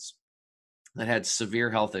clients that had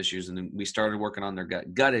severe health issues, and then we started working on their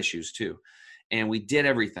gut issues too. And we did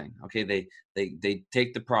everything. Okay. They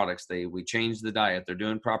take the products, we changed the diet. They're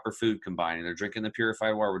doing proper food combining. They're drinking the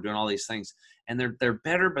purified water. We're doing all these things, and they're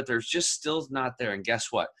better, but there's just still not there. And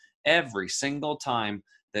guess what? Every single time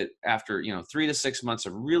that after, 3 to 6 months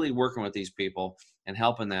of really working with these people and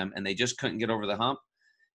helping them, and they just couldn't get over the hump,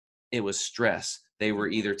 it was stress. They were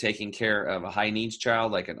either taking care of a high needs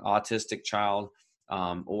child, like an autistic child,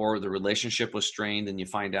 or the relationship was strained, and you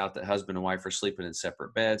find out that husband and wife are sleeping in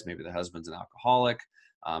separate beds. Maybe the husband's an alcoholic.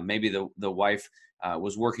 Maybe the wife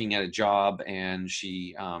was working at a job, and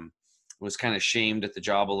she was kind of shamed at the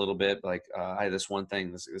job a little bit. Like I had this one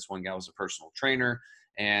thing. This one guy was a personal trainer,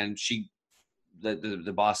 and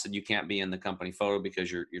the boss said, you can't be in the company photo because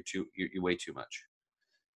you're way too much.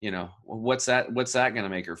 What's that going to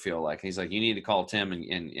make her feel like? And he's like, you need to call Tim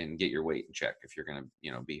and get your weight in check if you're going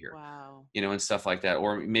to, be here. Wow. And stuff like that.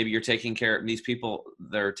 Or maybe you're taking care of these people.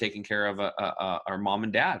 They're taking care of our mom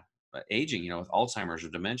and dad aging, with Alzheimer's or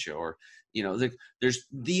dementia, or,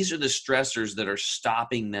 these are the stressors that are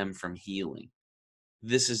stopping them from healing.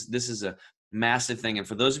 This is a massive thing. And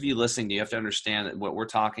for those of you listening, you have to understand that what we're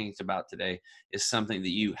talking about today is something that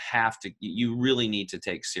you really need to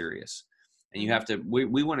take serious. And you have to,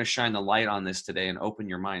 we want to shine the light on this today and open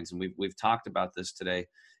your minds. And we've talked about this today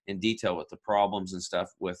in detail with the problems and stuff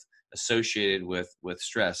associated with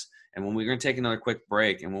stress. And when we're going to take another quick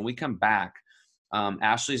break, and when we come back,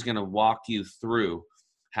 Ashley's going to walk you through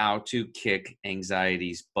how to kick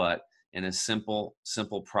anxiety's butt in a simple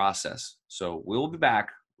process. So we'll be back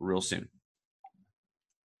real soon.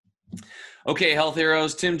 Okay, Health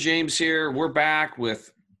Heroes, Tim James here. We're back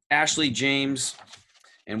with Ashley James.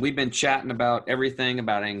 And we've been chatting about everything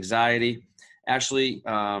about anxiety. Ashley,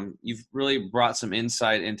 you've really brought some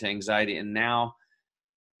insight into anxiety, and now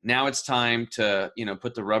it's time to,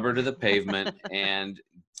 put the rubber to the pavement and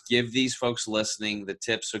give these folks listening the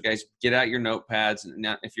tips. So guys, get out your notepads.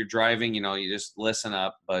 Now, if you're driving, you just listen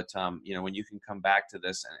up. But, when you can come back to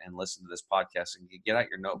this and listen to this podcast, and get out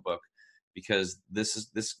your notebook, because this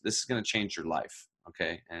is going to change your life.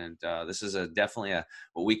 Okay. And this is definitely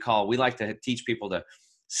what we like to teach people to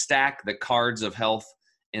stack the cards of health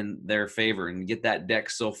in their favor and get that deck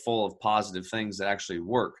so full of positive things that actually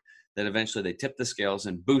work, that eventually they tip the scales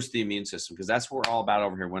and boost the immune system. Because that's what we're all about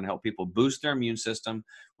over here. We want to help people boost their immune system.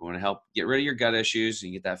 We want to help get rid of your gut issues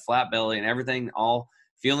and get that flat belly and everything, all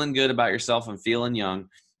feeling good about yourself and feeling young.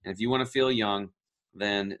 And if you want to feel young,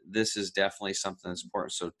 then this is definitely something that's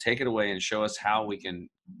important. So take it away and show us how we can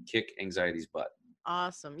kick anxiety's butt.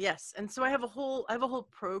 Awesome. Yes. And so I have a whole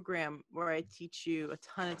program where I teach you a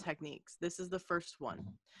ton of techniques. This is the first one.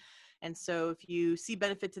 And so if you see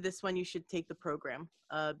benefit to this one, you should take the program,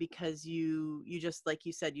 because you just, like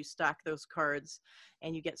you said, you stack those cards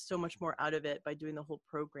and you get so much more out of it by doing the whole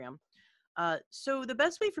program. So the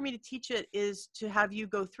best way for me to teach it is to have you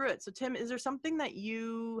go through it. So Tim, is there something that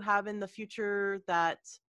you have in the future that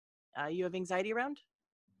you have anxiety around?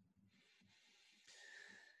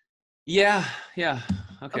 Yeah.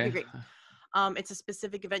 Okay, great. It's a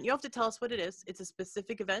specific event. You have to tell us what it is. It's a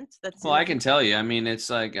specific event that's. Well, I can tell you. I mean, it's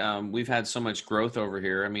like we've had so much growth over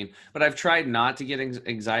here. I mean, but I've tried not to get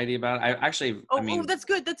anxiety about it. I actually. Oh, that's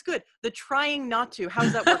good. That's good. The trying not to.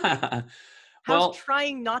 How's that work? How's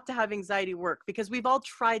trying not to have anxiety work? Because we've all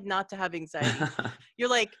tried not to have anxiety. You're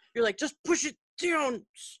like, just push it down.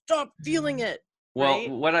 Stop feeling it. Well,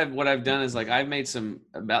 right? what I've done is, like, I've made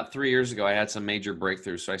about 3 years ago, I had some major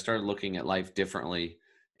breakthroughs. So I started looking at life differently,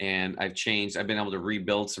 and I've been able to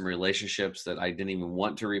rebuild some relationships that I didn't even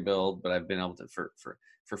want to rebuild, but I've been able to,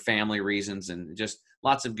 for family reasons, and just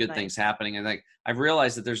lots of good things happening. And like, I've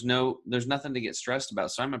realized that there's nothing to get stressed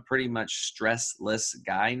about. So I'm a pretty much stressless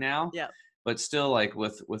guy now. Yeah. But still, like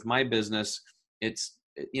with my business, it's,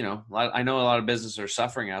 I know a lot of businesses are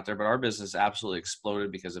suffering out there, but our business absolutely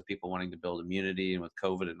exploded because of people wanting to build immunity, and with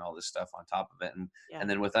COVID and all this stuff on top of it. And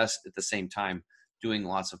then with us at the same time doing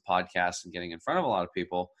lots of podcasts and getting in front of a lot of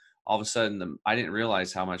people, all of a sudden I didn't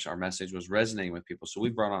realize how much our message was resonating with people. So we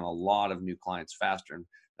brought on a lot of new clients faster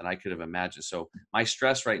than I could have imagined. So my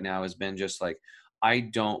stress right now has been just like, I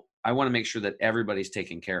want to make sure that everybody's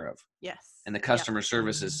taken care of. Yes. And the customer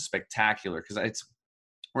service is spectacular, because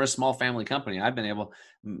we're a small family company. I've been able,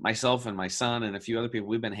 myself and my son and a few other people,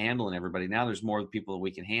 we've been handling everybody. Now there's more people that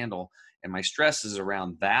we can handle. And my stress is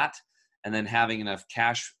around that. And then having enough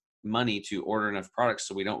cash money to order enough products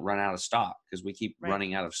so we don't run out of stock, because we keep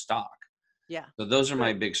running out of stock. Yeah. So those are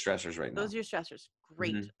my big stressors right now. Those are your stressors.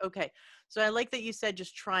 Great. Mm-hmm. Okay. So I like that you said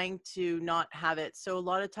just trying to not have it. So a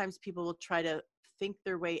lot of times people will try to think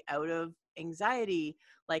their way out of anxiety,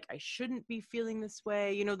 like, I shouldn't be feeling this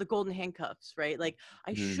way, the golden handcuffs, right? Like,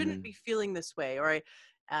 I shouldn't be feeling this way, or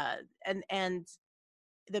and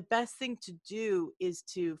the best thing to do is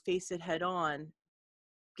to face it head on.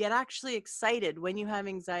 Get actually excited when you have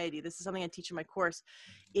anxiety. This is something I teach in my course,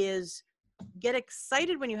 is get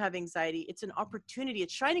excited when you have anxiety. It's an opportunity.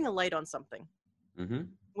 It's shining a light on something. Mm-hmm.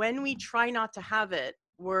 When we try not to have it,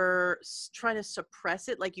 we're trying to suppress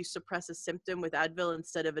it, like you suppress a symptom with Advil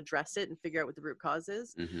instead of address it and figure out what the root cause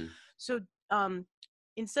is. Mm-hmm. So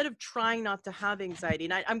instead of trying not to have anxiety,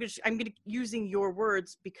 and I'm going to using your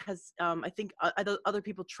words, because I think other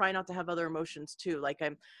people try not to have other emotions too. Like,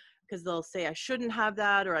 because they'll say, I shouldn't have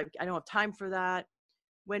that, or I don't have time for that.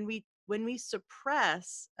 When we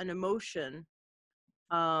suppress an emotion,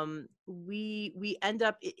 we end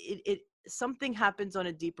up, something happens on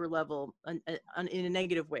a deeper level, in a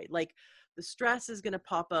negative way. Like, the stress is going to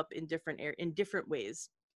pop up in different ways.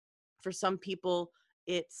 For some people,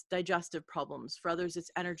 it's digestive problems. For others,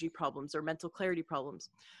 it's energy problems or mental clarity problems.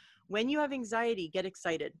 When you have anxiety, get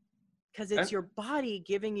excited, because it's your body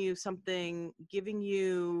giving you something,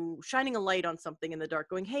 shining a light on something in the dark,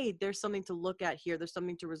 going, hey, there's something to look at here. There's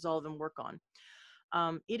something to resolve and work on.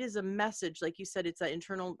 It is a message, like you said, it's that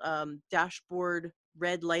internal dashboard,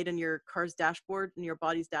 red light on your car's dashboard, in your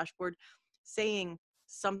body's dashboard, saying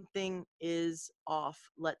something is off.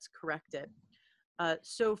 Let's correct it.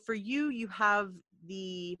 So for you, you have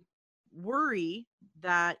the worry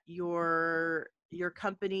that your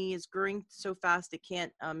company is growing so fast it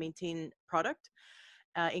can't maintain product,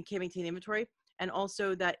 and can't maintain inventory. And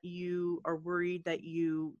also that you are worried that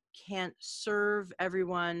you can't serve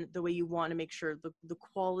everyone the way you want to make sure the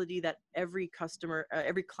quality that every customer,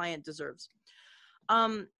 every client deserves.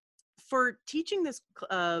 For teaching this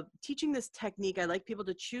technique, I like people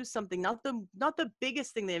to choose something, not the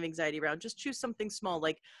biggest thing they have anxiety around. Just choose something small,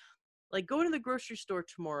 like go to the grocery store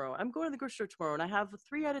tomorrow. I'm going to the grocery store tomorrow and I have a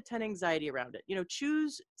 3 out of 10 anxiety around it.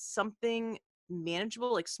 Choose something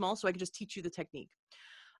manageable, like small, so I can just teach you the technique.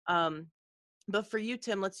 But for you,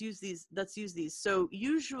 Tim, let's use these. So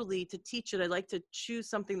usually to teach it, I like to choose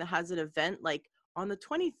something that has an event, like on the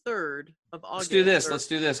 23rd of August. Let's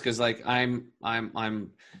do this. Cause like I'm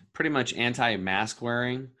pretty much anti-mask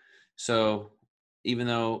wearing. So even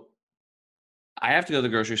though I have to go to the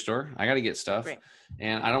grocery store, I got to get stuff, right,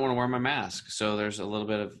 and I don't want to wear my mask. So there's a little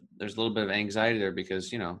bit of anxiety there,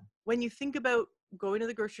 because, when you think about going to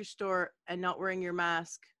the grocery store and not wearing your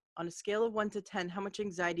mask, on a scale of 1 to 10, how much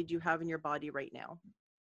anxiety do you have in your body right now?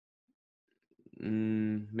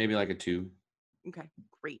 Maybe like a 2. Okay,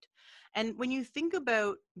 great. And when you think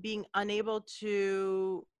about being unable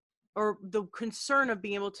to, or the concern of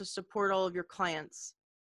being able to support all of your clients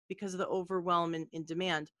because of the overwhelm in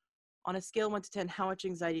demand, on a scale of 1 to 10, how much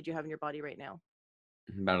anxiety do you have in your body right now?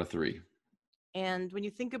 About a 3. And when you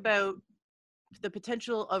think about the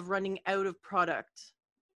potential of running out of product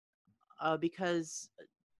because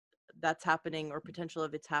that's happening, or potential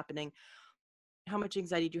of it's happening, how much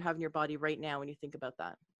anxiety do you have in your body right now when you think about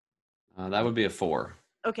that? That would be a 4.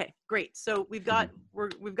 Okay, great. So we've got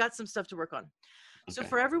some stuff to work on. So Okay.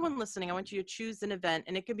 for everyone listening, I want you to choose an event,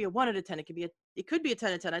 and it could be a 1 out of 10. It could be a 10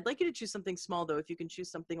 out of 10. I'd like you to choose something small though. If you can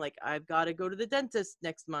choose something like, I've got to go to the dentist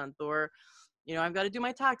next month, or I've got to do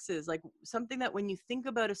my taxes, like something that when you think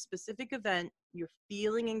about a specific event, you're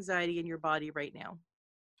feeling anxiety in your body right now.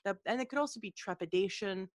 And it could also be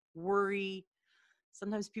trepidation, worry.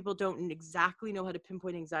 Sometimes people don't exactly know how to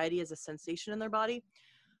pinpoint anxiety as a sensation in their body.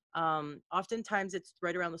 Oftentimes it's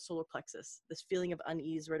right around the solar plexus, this feeling of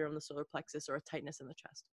unease right around the solar plexus, or a tightness in the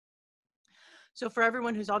chest. So for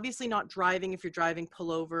everyone who's obviously not driving, if you're driving, pull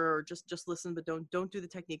over, or just listen, but don't do the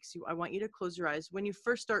techniques. I want you to close your eyes. When you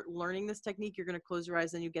first start learning this technique, you're going to close your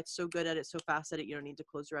eyes, and you get so good at it, so fast at it, you don't need to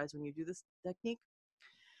close your eyes when you do this technique.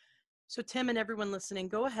 So Tim and everyone listening,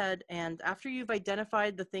 go ahead, and after you've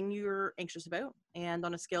identified the thing you're anxious about, and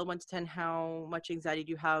on a scale of 1 to 10, how much anxiety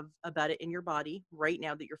do you have about it in your body right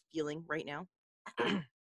now, that you're feeling right now,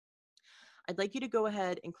 I'd like you to go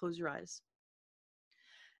ahead and close your eyes.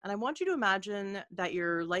 And I want you to imagine that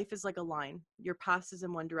your life is like a line. Your past is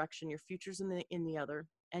in one direction, your future's in the other.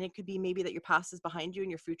 And it could be maybe that your past is behind you and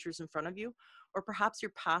your future's in front of you, or perhaps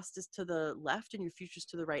your past is to the left and your future's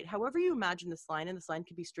to the right. However you imagine this line, and this line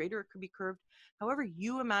could be straight or it could be curved. However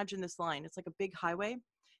you imagine this line, it's like a big highway,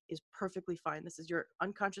 is perfectly fine. This is your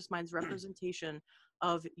unconscious mind's representation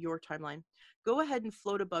of your timeline. Go ahead and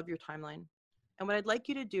float above your timeline. And what I'd like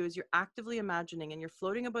you to do is, you're actively imagining and you're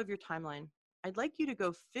floating above your timeline. I'd like you to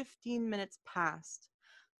go 15 minutes past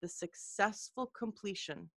the successful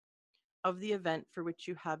completion of the event for which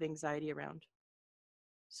you have anxiety around.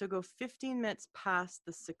 So go 15 minutes past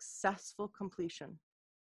the successful completion.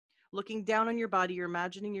 Looking down on your body, you're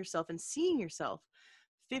imagining yourself and seeing yourself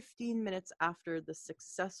 15 minutes after the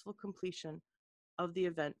successful completion of the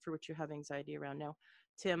event for which you have anxiety around. Now,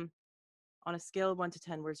 Tim, on a scale of 1 to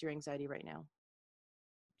 10, where's your anxiety right now?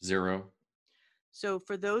 0. So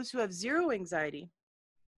for those who have 0 anxiety,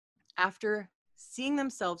 after seeing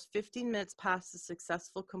themselves 15 minutes past the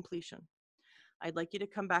successful completion, I'd like you to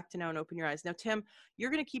come back to now and open your eyes. Now, Tim, you're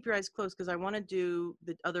going to keep your eyes closed because I want to do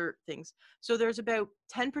the other things. So there's about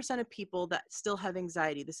 10% of people that still have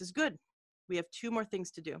anxiety. This is good. We have 2 more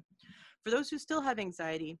things to do. For those who still have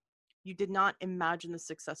anxiety, you did not imagine the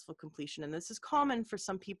successful completion. And this is common for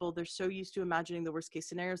some people. They're so used to imagining the worst case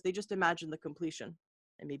scenarios, they just imagine the completion.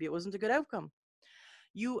 And maybe it wasn't a good outcome.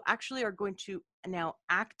 You actually are going to now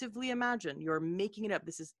actively imagine, you're making it up.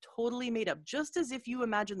 This is totally made up. Just as if you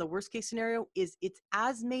imagine the worst case scenario, it's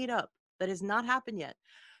as made up. That has not happened yet.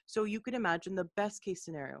 So you could imagine the best case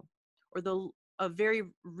scenario, or a very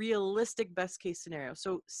realistic best case scenario.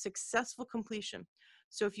 So successful completion.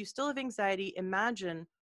 So if you still have anxiety, imagine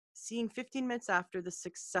seeing 15 minutes after the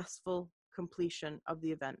successful completion of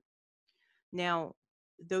the event. Now,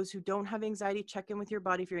 those who don't have anxiety, check in with your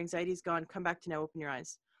body. If your anxiety is gone, come back to now, open your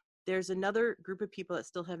eyes. There's another group of people that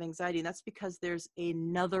still have anxiety, and that's because there's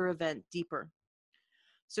another event deeper.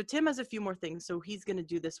 So Tim has a few more things, so he's going to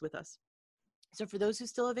do this with us. So for those who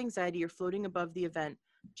still have anxiety, you're floating above the event,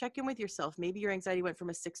 check in with yourself. Maybe your anxiety went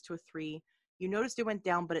from a 6 to a 3. You noticed it went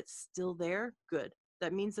down, but it's still there. Good.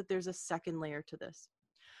 That means that there's a second layer to this.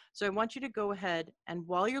 So I want you to go ahead, and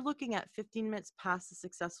while you're looking at 15 minutes past the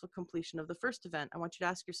successful completion of the first event, I want you to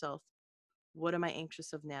ask yourself, what am I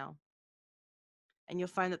anxious of now? And you'll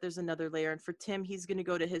find that there's another layer. And for Tim, he's going to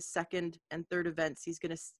go to his second and third events. He's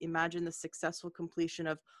going to imagine the successful completion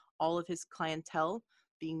of all of his clientele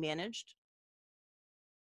being managed.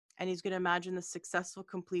 And he's going to imagine the successful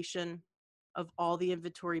completion of all the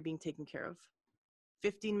inventory being taken care of.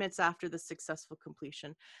 15 minutes after the successful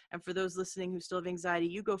completion. And for those listening who still have anxiety,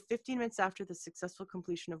 you go 15 minutes after the successful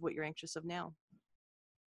completion of what you're anxious of now.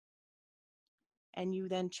 And you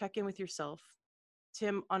then check in with yourself.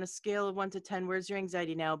 Tim, on a scale of 1 to 10, where's your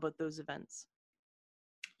anxiety now about those events?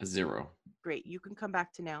 A 0. Great. You can come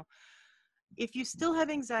back to now. If you still have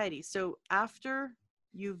anxiety, so after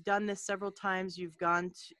you've done this several times, you've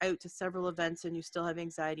gone out to several events and you still have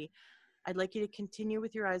anxiety, I'd like you to continue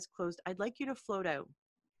with your eyes closed. I'd like you to float out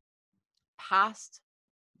past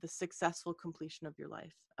the successful completion of your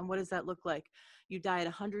life. And what does that look like? You die at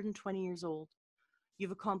 120 years old. You've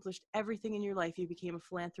accomplished everything in your life. You became a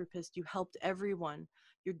philanthropist. You helped everyone.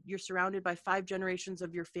 You're surrounded by 5 generations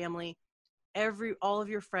of your family. All of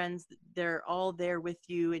your friends, they're all there with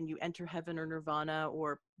you, and you enter heaven or nirvana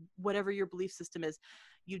or whatever your belief system is.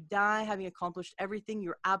 You die having accomplished everything.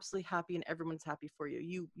 You're absolutely happy, and everyone's happy for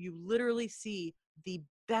you. You literally see the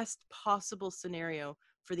best possible scenario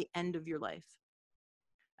for the end of your life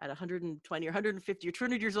at 120 or 150 or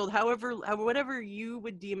 200 years old, whatever you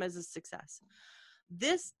would deem as a success.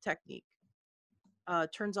 This technique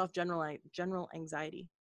turns off general anxiety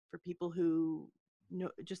for people who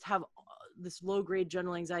just have this low-grade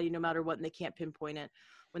general anxiety no matter what, and they can't pinpoint it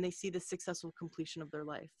when they see the successful completion of their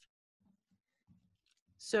life.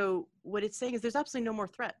 So what it's saying is there's absolutely no more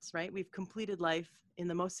threats, right? We've completed life in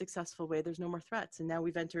the most successful way. There's no more threats. And now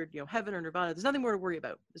we've entered, heaven or nirvana. There's nothing more to worry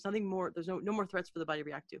about. There's no more threats for the body to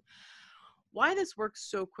react to. Why this works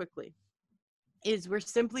so quickly is we're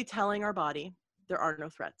simply telling our body there are no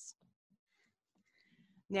threats.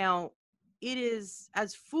 Now, it is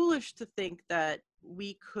as foolish to think that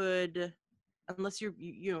we could, unless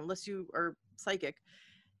you are psychic,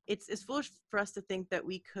 it's foolish for us to think that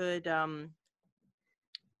we could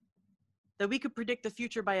predict the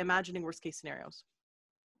future by imagining worst case scenarios.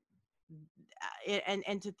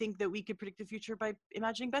 And to think that we could predict the future by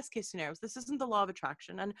imagining best case scenarios. This isn't the law of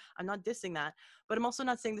attraction, and I'm not dissing that, but I'm also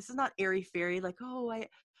not saying this is not airy fairy, like,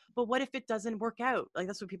 but what if it doesn't work out? Like,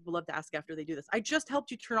 that's what people love to ask after they do this. I just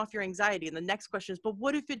helped you turn off your anxiety. And the next question is, but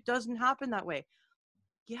what if it doesn't happen that way?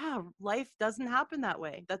 Yeah, life doesn't happen that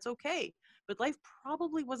way. That's okay. But life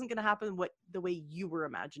probably wasn't going to happen the way you were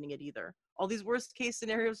imagining it either. All these worst case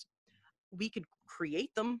scenarios, we could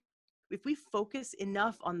create them. If we focus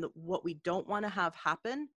enough on what we don't want to have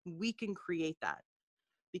happen, we can create that,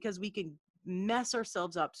 because we can mess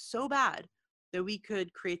ourselves up so bad that we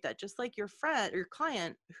could create that. Just like your friend or your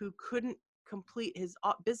client who couldn't complete his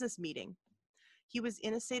business meeting. He was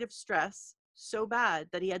in a state of stress so bad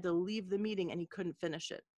that he had to leave the meeting and he couldn't finish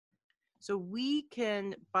it. So we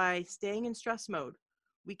can, by staying in stress mode,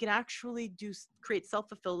 we can actually create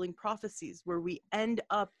self-fulfilling prophecies where we end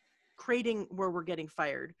up creating where we're getting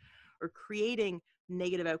fired or creating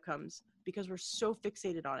negative outcomes because we're so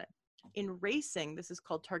fixated on it. In racing, this is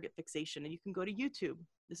called target fixation, and you can go to YouTube.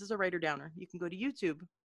 This is a writer downer. You can go to YouTube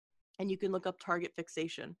and you can look up target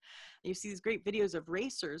fixation. And you see these great videos of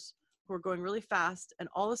racers who are going really fast, and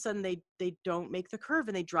all of a sudden they don't make the curve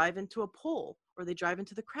and they drive into a pole or they drive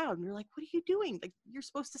into the crowd. And you're like, what are you doing? Like, you're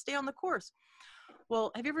supposed to stay on the course.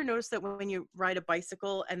 Well, have you ever noticed that when you ride a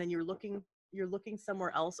bicycle and then you're looking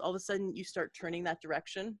somewhere else, all of a sudden you start turning that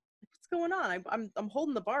direction? What's going on? I'm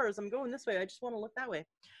holding the bars. I'm going this way. I just want to look that way.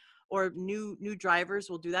 Or new drivers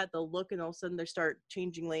will do that. They'll look and all of a sudden they start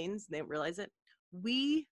changing lanes and they don't realize it.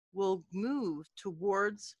 We will move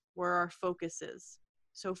towards where our focus is.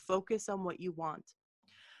 So focus on what you want.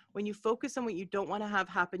 When you focus on what you don't want to have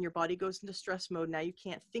happen, your body goes into stress mode. Now you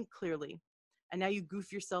can't think clearly. And now you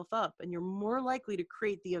goof yourself up, and you're more likely to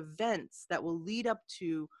create the events that will lead up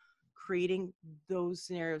to creating those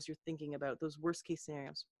scenarios you're thinking about, those worst case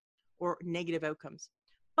scenarios or negative outcomes.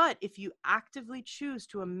 But if you actively choose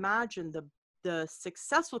to imagine the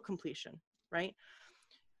successful completion, right?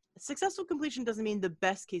 Successful completion doesn't mean the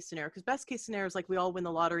best case scenario, because best case scenario is like we all win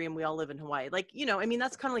the lottery and we all live in Hawaii. Like,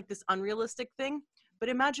 that's kind of like this unrealistic thing. But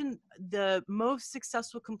imagine the most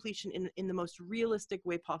successful completion in the most realistic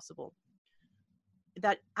way possible.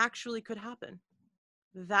 That actually could happen.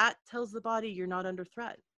 That tells the body you're not under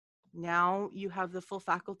threat. Now you have the full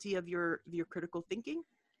faculty of your critical thinking.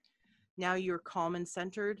 Now you're calm and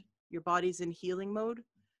centered. Your body's in healing mode.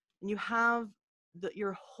 And you have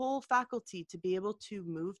your whole faculty to be able to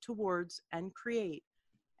move towards and create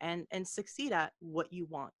and succeed at what you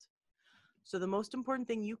want. So the most important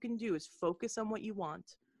thing you can do is focus on what you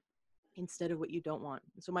want instead of what you don't want.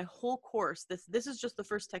 So my whole course, this is just the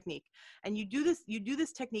first technique. And you do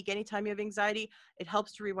this technique anytime you have anxiety. It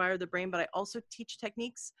helps to rewire the brain, but I also teach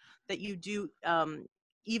techniques that you do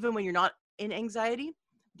even when you're not in anxiety,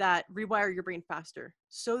 that rewire your brain faster,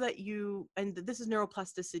 so that and this is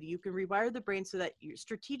neuroplasticity. You can rewire the brain so that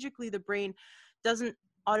strategically the brain doesn't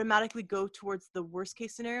automatically go towards the worst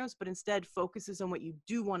case scenarios, but instead focuses on what you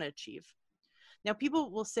do want to achieve. Now, people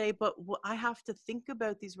will say, but I have to think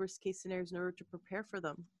about these worst case scenarios in order to prepare for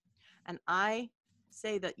them. And I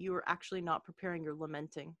say that you are actually not preparing, you're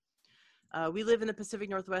lamenting. We live in the Pacific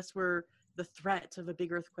Northwest where the threat of a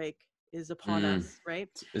big earthquake is upon us, right?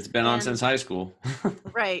 It's been on since high school.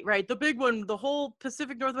 Right. The big one, the whole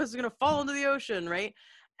Pacific Northwest is going to fall into the ocean, right?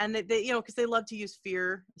 And they because they love to use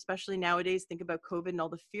fear, especially nowadays. Think about COVID and all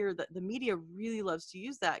the fear that the media really loves to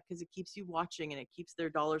use that, because it keeps you watching and it keeps their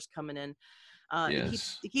dollars coming in.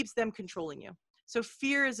 Yes. It keeps them controlling you. So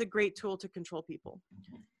fear is a great tool to control people.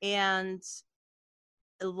 And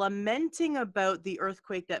lamenting about the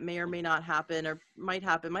earthquake that may or may not happen, or might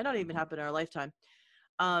happen, might not even happen in our lifetime.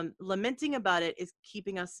 Lamenting about it is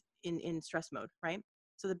keeping us in stress mode, right?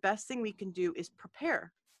 So the best thing we can do is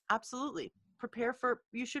prepare. Absolutely.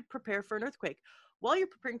 You should prepare for an earthquake. While you're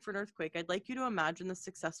preparing for an earthquake, I'd like you to imagine the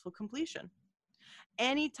successful completion.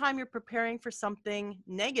 Anytime you're preparing for something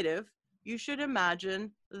negative, you should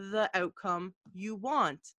imagine the outcome you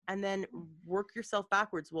want and then work yourself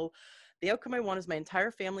backwards. Well, the outcome I want is my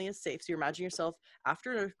entire family is safe. So you imagine yourself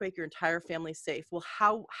after an earthquake, your entire family is safe. Well,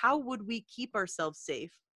 how would we keep ourselves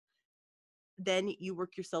safe? Then you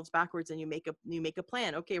work yourselves backwards and you make a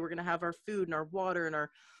plan. Okay, we're going to have our food and our water and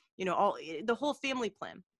our, the whole family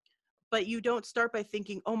plan. But you don't start by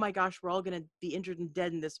thinking, oh my gosh, we're all going to be injured and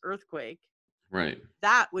dead in this earthquake. Right.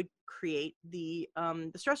 That would create the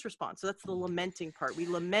stress response. So that's the lamenting part. We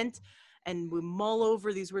lament and we mull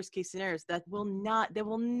over these worst case scenarios that will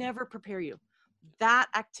never prepare you. That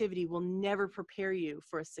activity will never prepare you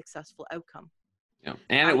for a successful outcome. Yeah.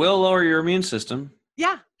 And it will lower your immune system.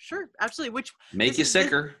 Yeah, sure. Absolutely. Which make you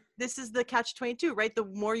sicker. This is the catch-22, right? The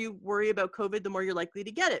more you worry about COVID, the more you're likely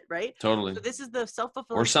to get it, right? Totally. So this is the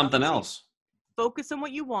self-fulfilling or something prophecy. else. Focus on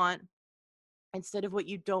what you want instead of what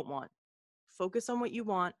you don't want. Focus on what you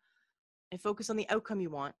want and focus on the outcome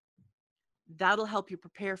you want. That'll help you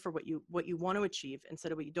prepare for what you want to achieve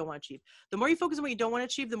instead of what you don't want to achieve. The more you focus on what you don't want to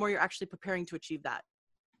achieve, the more you're actually preparing to achieve that.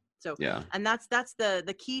 So, yeah. And that's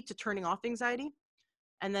the key to turning off anxiety.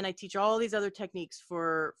 And then I teach all these other techniques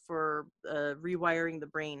for rewiring the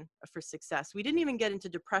brain for success. We didn't even get into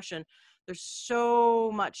depression. There's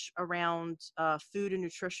so much around food and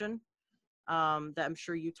nutrition that I'm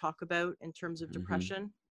sure you talk about in terms of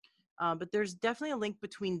depression. But there's definitely a link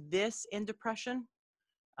between this and depression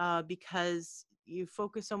because you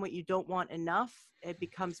focus on what you don't want enough, it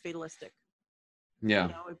becomes fatalistic. Yeah.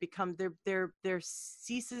 It becomes there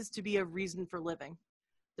ceases to be a reason for living.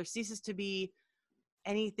 There ceases to be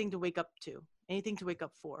anything to wake up to, anything to wake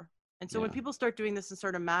up for. And so when people start doing this and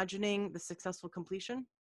start imagining the successful completion,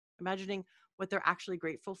 imagining what they're actually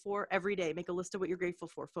grateful for every day, make a list of what you're grateful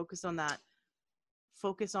for, focus on that.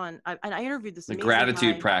 Focus on, and I interviewed this amazing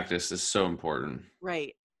gratitude guy. practice is so important.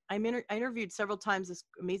 Right. I interviewed several times this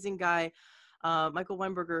amazing guy, Michael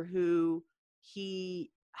Weinberger, who he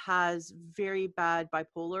has very bad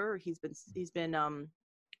bipolar. He's been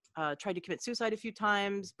tried to commit suicide a few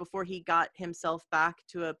times before he got himself back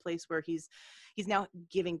to a place where he's now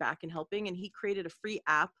giving back and helping. And he created a free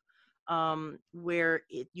app where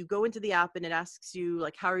you go into the app and it asks you,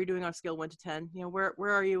 like, how are you doing on a scale of 1 to 10? Where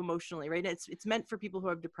are you emotionally, right? It's meant for people who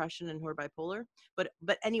have depression and who are bipolar, but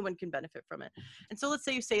anyone can benefit from it. And so let's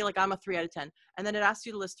say you say, like, I'm a 3 out of 10, and then it asks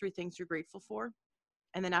you to list 3 things you're grateful for.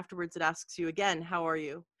 And then afterwards it asks you again, how are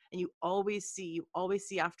you? And you always see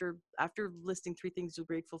after listing 3 things you're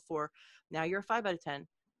grateful for, now you're a 5 out of 10.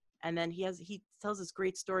 And then he tells this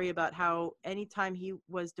great story about how anytime he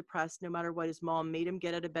was depressed, no matter what, his mom made him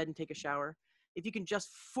get out of bed and take a shower. If you can just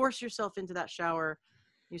force yourself into that shower,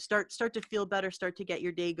 you start to feel better, start to get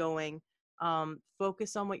your day going.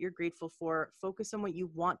 Focus on what you're grateful for. Focus on what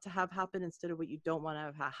you want to have happen instead of what you don't want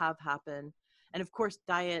to have happen. And of course,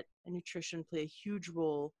 diet and nutrition play a huge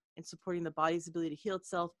role in supporting the body's ability to heal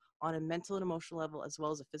itself on a mental and emotional level, as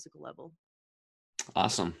well as a physical level.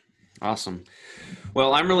 Awesome.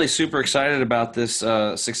 Well, I'm really super excited about this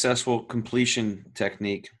successful completion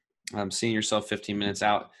technique. Seeing yourself 15 minutes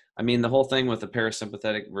out. I mean, the whole thing with the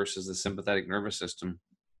parasympathetic versus the sympathetic nervous system,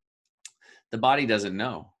 the body doesn't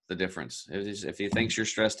know the difference. If he thinks you're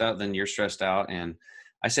stressed out, then you're stressed out. And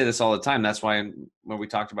I say this all the time. That's why when we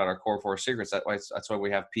talked about our core 4 secrets, that's why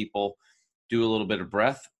we have people do a little bit of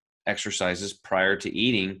breath exercises prior to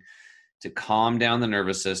eating to calm down the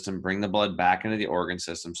nervous system, bring the blood back into the organ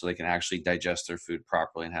system so they can actually digest their food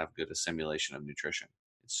properly and have good assimilation of nutrition.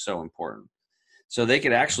 It's so important. So they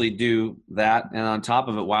could actually do that. And on top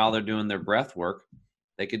of it, while they're doing their breath work,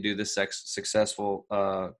 they could do the successful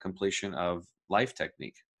completion of life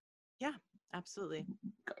technique. Yeah, absolutely.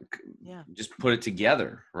 Yeah. Just put it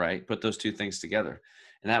together, right? Put those 2 things together.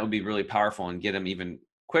 And that would be really powerful and get them even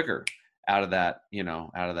quicker out of that,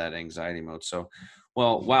 out of that anxiety mode. So,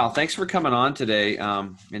 well, wow. Thanks for coming on today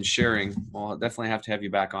and sharing. Well, I'll definitely have to have you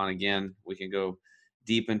back on again. We can go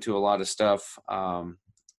deep into a lot of stuff. I'm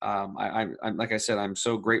like I said, I'm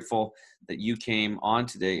so grateful that you came on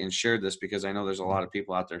today and shared this, because I know there's a lot of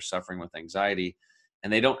people out there suffering with anxiety,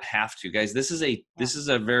 and they don't have to. Guys, this is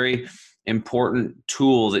a very important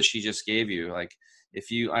tool that she just gave you. Like,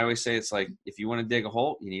 I always say, it's like, if you want to dig a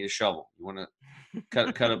hole, you need a shovel. You want to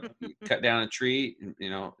cut cut down a tree,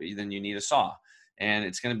 then you need a saw, and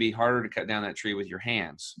it's going to be harder to cut down that tree with your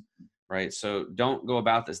hands, right? So don't go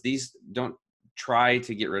about this. Don't try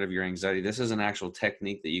to get rid of your anxiety. This is an actual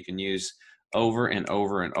technique that you can use over and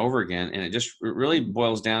over and over again. And it really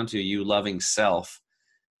boils down to you loving self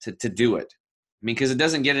to do it. I mean, because it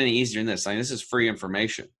doesn't get any easier than this. I mean, this is free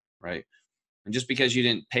information, right? And just because you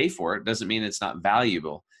didn't pay for it doesn't mean it's not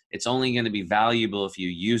valuable. It's only going to be valuable if you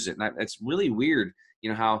use it. And it's really weird,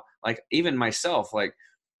 how like even myself, like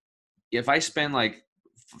if I spend like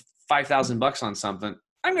 $5,000 on something,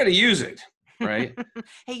 I'm going to use it, right?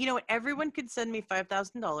 Hey, you know what? Everyone could send me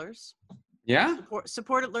 $5,000. Yeah.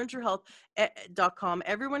 Support at learntourhealth.com.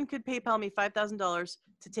 Everyone could PayPal me $5,000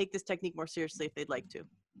 to take this technique more seriously if they'd like to.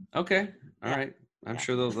 Okay. All right. I'm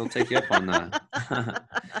sure they'll take you up on that.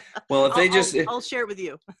 Well, if I'll share it with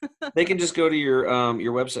you. They can just go to your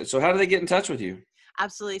website. So how do they get in touch with you?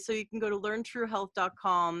 Absolutely. So you can go to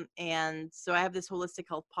learntruehealth.com. And so I have this holistic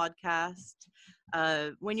health podcast.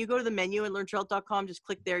 When you go to the menu at learntruehealth.com, just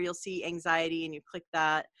click there. You'll see anxiety and you click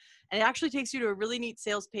that. And it actually takes you to a really neat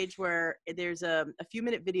sales page where there's a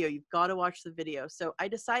few-minute video. You've got to watch the video. So I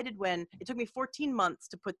decided it took me 14 months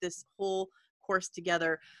to put this whole course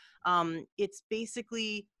together. It's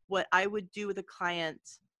basically what I would do with a client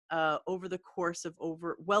over the course of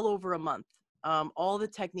well over a month. All the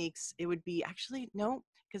techniques, it would be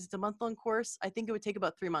because it's a month-long course. I think it would take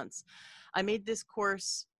about 3 months. I made this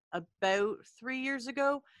course about 3 years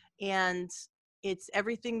ago, and it's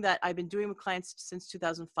everything that I've been doing with clients since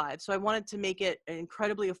 2005. So I wanted to make it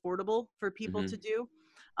incredibly affordable for people to do.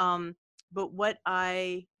 But what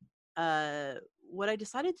I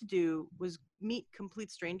decided to do was meet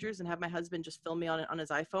complete strangers and have my husband just film me on his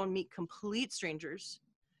iPhone, meet complete strangers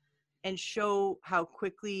and show how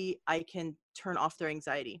quickly I can turn off their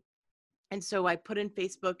anxiety. And so I put in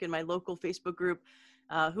Facebook, in my local Facebook group,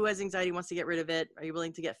 who has anxiety, wants to get rid of it? Are you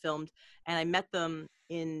willing to get filmed? And I met them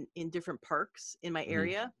in different parks in my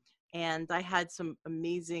area. And I had some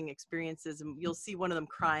amazing experiences, and you'll see one of them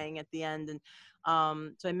crying at the end. And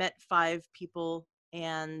so I met 5 people,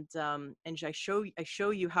 and I show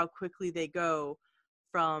you how quickly they go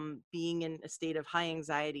from being in a state of high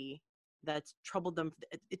anxiety that's troubled them.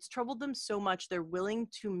 It's troubled them so much they're willing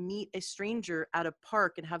to meet a stranger at a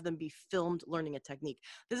park and have them be filmed learning a technique.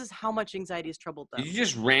 This is how much anxiety has troubled them. Did you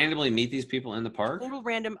just randomly meet these people in the park? Total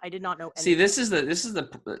random. I did not know anything. See, this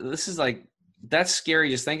is like, that's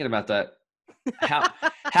scary just thinking about that.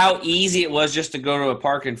 How easy it was just to go to a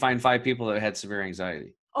park and find 5 people that had severe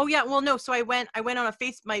anxiety. Oh yeah. Well, no. So I went on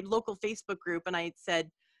my local Facebook group, and I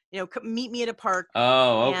said, meet me at a park.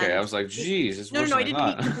 Oh, okay. I was like, geez. It's No, I didn't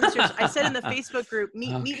meet research. I said in the Facebook group,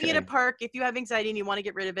 meet me at a Okay. park if you have anxiety and you want to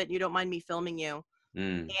get rid of it and you don't mind me filming you.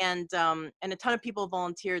 And a ton of people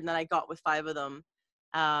volunteered, and then I got with 5 of them.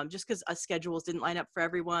 Just because schedules didn't line up for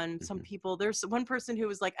everyone. Some people, there's one person who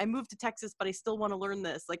was like, I moved to Texas, but I still want to learn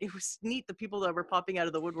this. Like, it was neat, the people that were popping out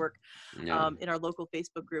of the woodwork in our local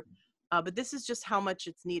Facebook group. But this is just how much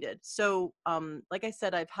it's needed. So like I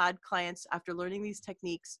said, I've had clients after learning these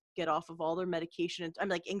techniques get off of all their medication. I'm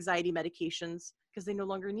like anxiety medications because they no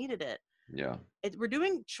longer needed it. Yeah. We're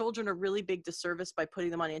doing children a really big disservice by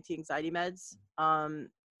putting them on anti-anxiety meds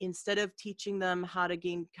instead of teaching them how to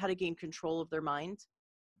gain control of their mind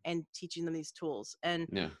and teaching them these tools. And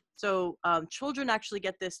so children actually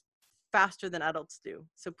get this faster than adults do.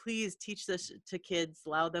 So please teach this to kids,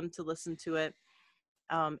 allow them to listen to it.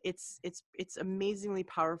 It's amazingly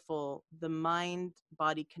powerful, the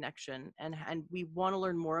mind-body connection, and we want to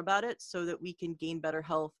learn more about it so that we can gain better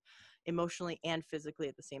health emotionally and physically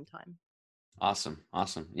at the same time. Awesome.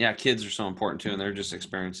 Yeah, kids are so important too, and they're just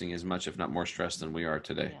experiencing as much, if not more, stress than we are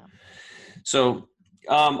today. Yeah. So,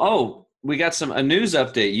 we got a news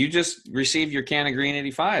update. You just received your can of Green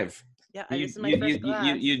 85. Yeah, this is my first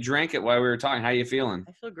glass. You drank it while we were talking. How you feeling?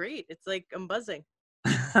 I feel great. It's like I'm buzzing.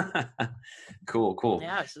 Cool.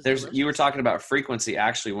 Yeah, it's just you were talking about frequency.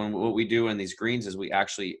 Actually, what we do in these greens is we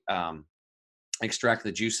actually extract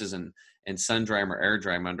the juices and sun dry them or air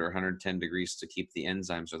dry them under 110 degrees to keep the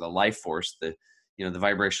enzymes or the life force, the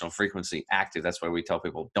vibrational frequency active. That's why we tell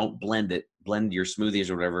people don't blend your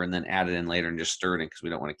smoothies or whatever and then add it in later and just stir it in, because we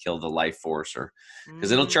don't want to kill the life force, or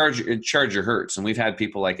because it'll charge your hertz. And we've had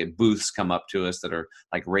people like at booths come up to us that are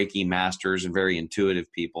like Reiki masters and very intuitive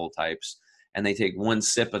people types, and they take one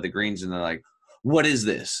sip of the greens and they're like, what is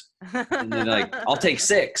this? And they're like, I'll take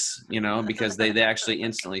 6, because they actually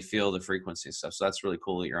instantly feel the frequency and stuff. So that's really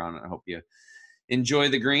cool that you're on it. I hope you enjoy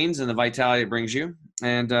the greens and the vitality it brings you.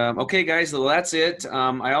 And okay, guys, well, that's it.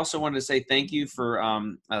 I also wanted to say thank you for,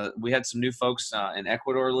 we had some new folks in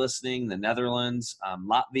Ecuador listening, the Netherlands,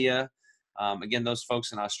 Latvia, Again, those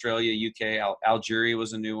folks in Australia, UK, Algeria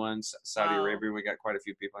was a new one. Saudi Wow. Arabia, we got quite a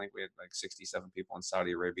few people. I think we had like 67 people in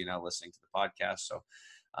Saudi Arabia now listening to the podcast. So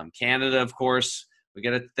Canada, of course, we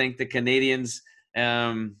got to thank the Canadians.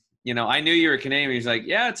 You know, I knew you were Canadian. He's like,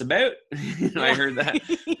 yeah, it's about. I heard that.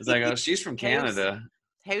 It's like, oh, she's from Canada.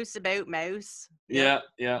 House about mouse. Yeah.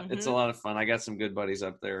 It's a lot of fun. I got some good buddies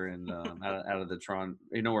up there and out of the Toronto.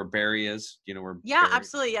 You know where Barrie is? You know where? Yeah, Barrie?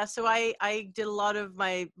 absolutely. Yeah. So I did a lot of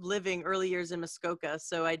my living early years in Muskoka.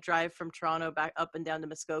 So I drive from Toronto back up and down to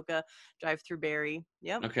Muskoka, drive through Barrie.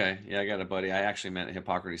 Yep. Okay. Yeah, I got a buddy. I actually met at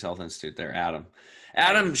Hippocrates Health Institute there, Adam.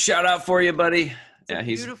 Adam, shout out for you, buddy. It's a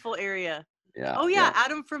beautiful area. Yeah. Oh yeah,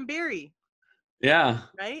 Adam from Barrie. Yeah.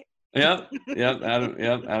 Right? Yep.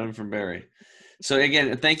 Adam from Barrie. So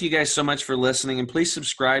again, thank you guys so much for listening, and please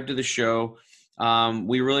subscribe to the show.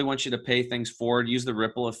 We really want you to pay things forward, use the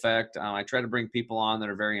ripple effect. I try to bring people on that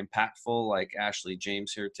are very impactful, like Ashley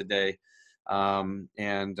James here today. And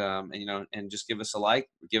you know, and just give us a like,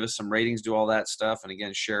 give us some ratings, do all that stuff. And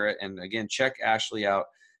again, share it. And again, check Ashley out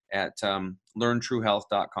at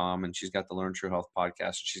learntruehealth.com, and she's got the Learn True Health podcast,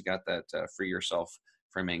 and she's got that Free Yourself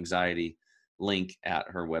from Anxiety link at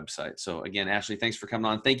her website. So again, Ashley, thanks for coming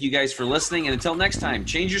on. Thank you guys for listening, and until next time,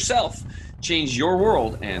 change yourself, change your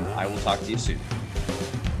world, and I will talk to you soon.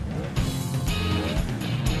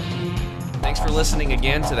 Thanks for listening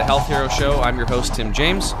again to the Health Hero Show. I'm your host, Tim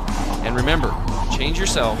James, and remember, change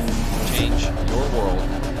yourself, change your world,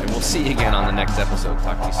 and we'll see you again on the next episode.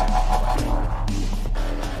 Talk to you soon. Bye-bye.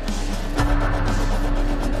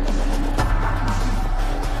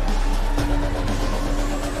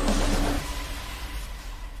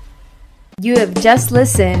 You have just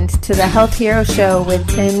listened to the Health Hero Show with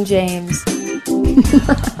Tim James.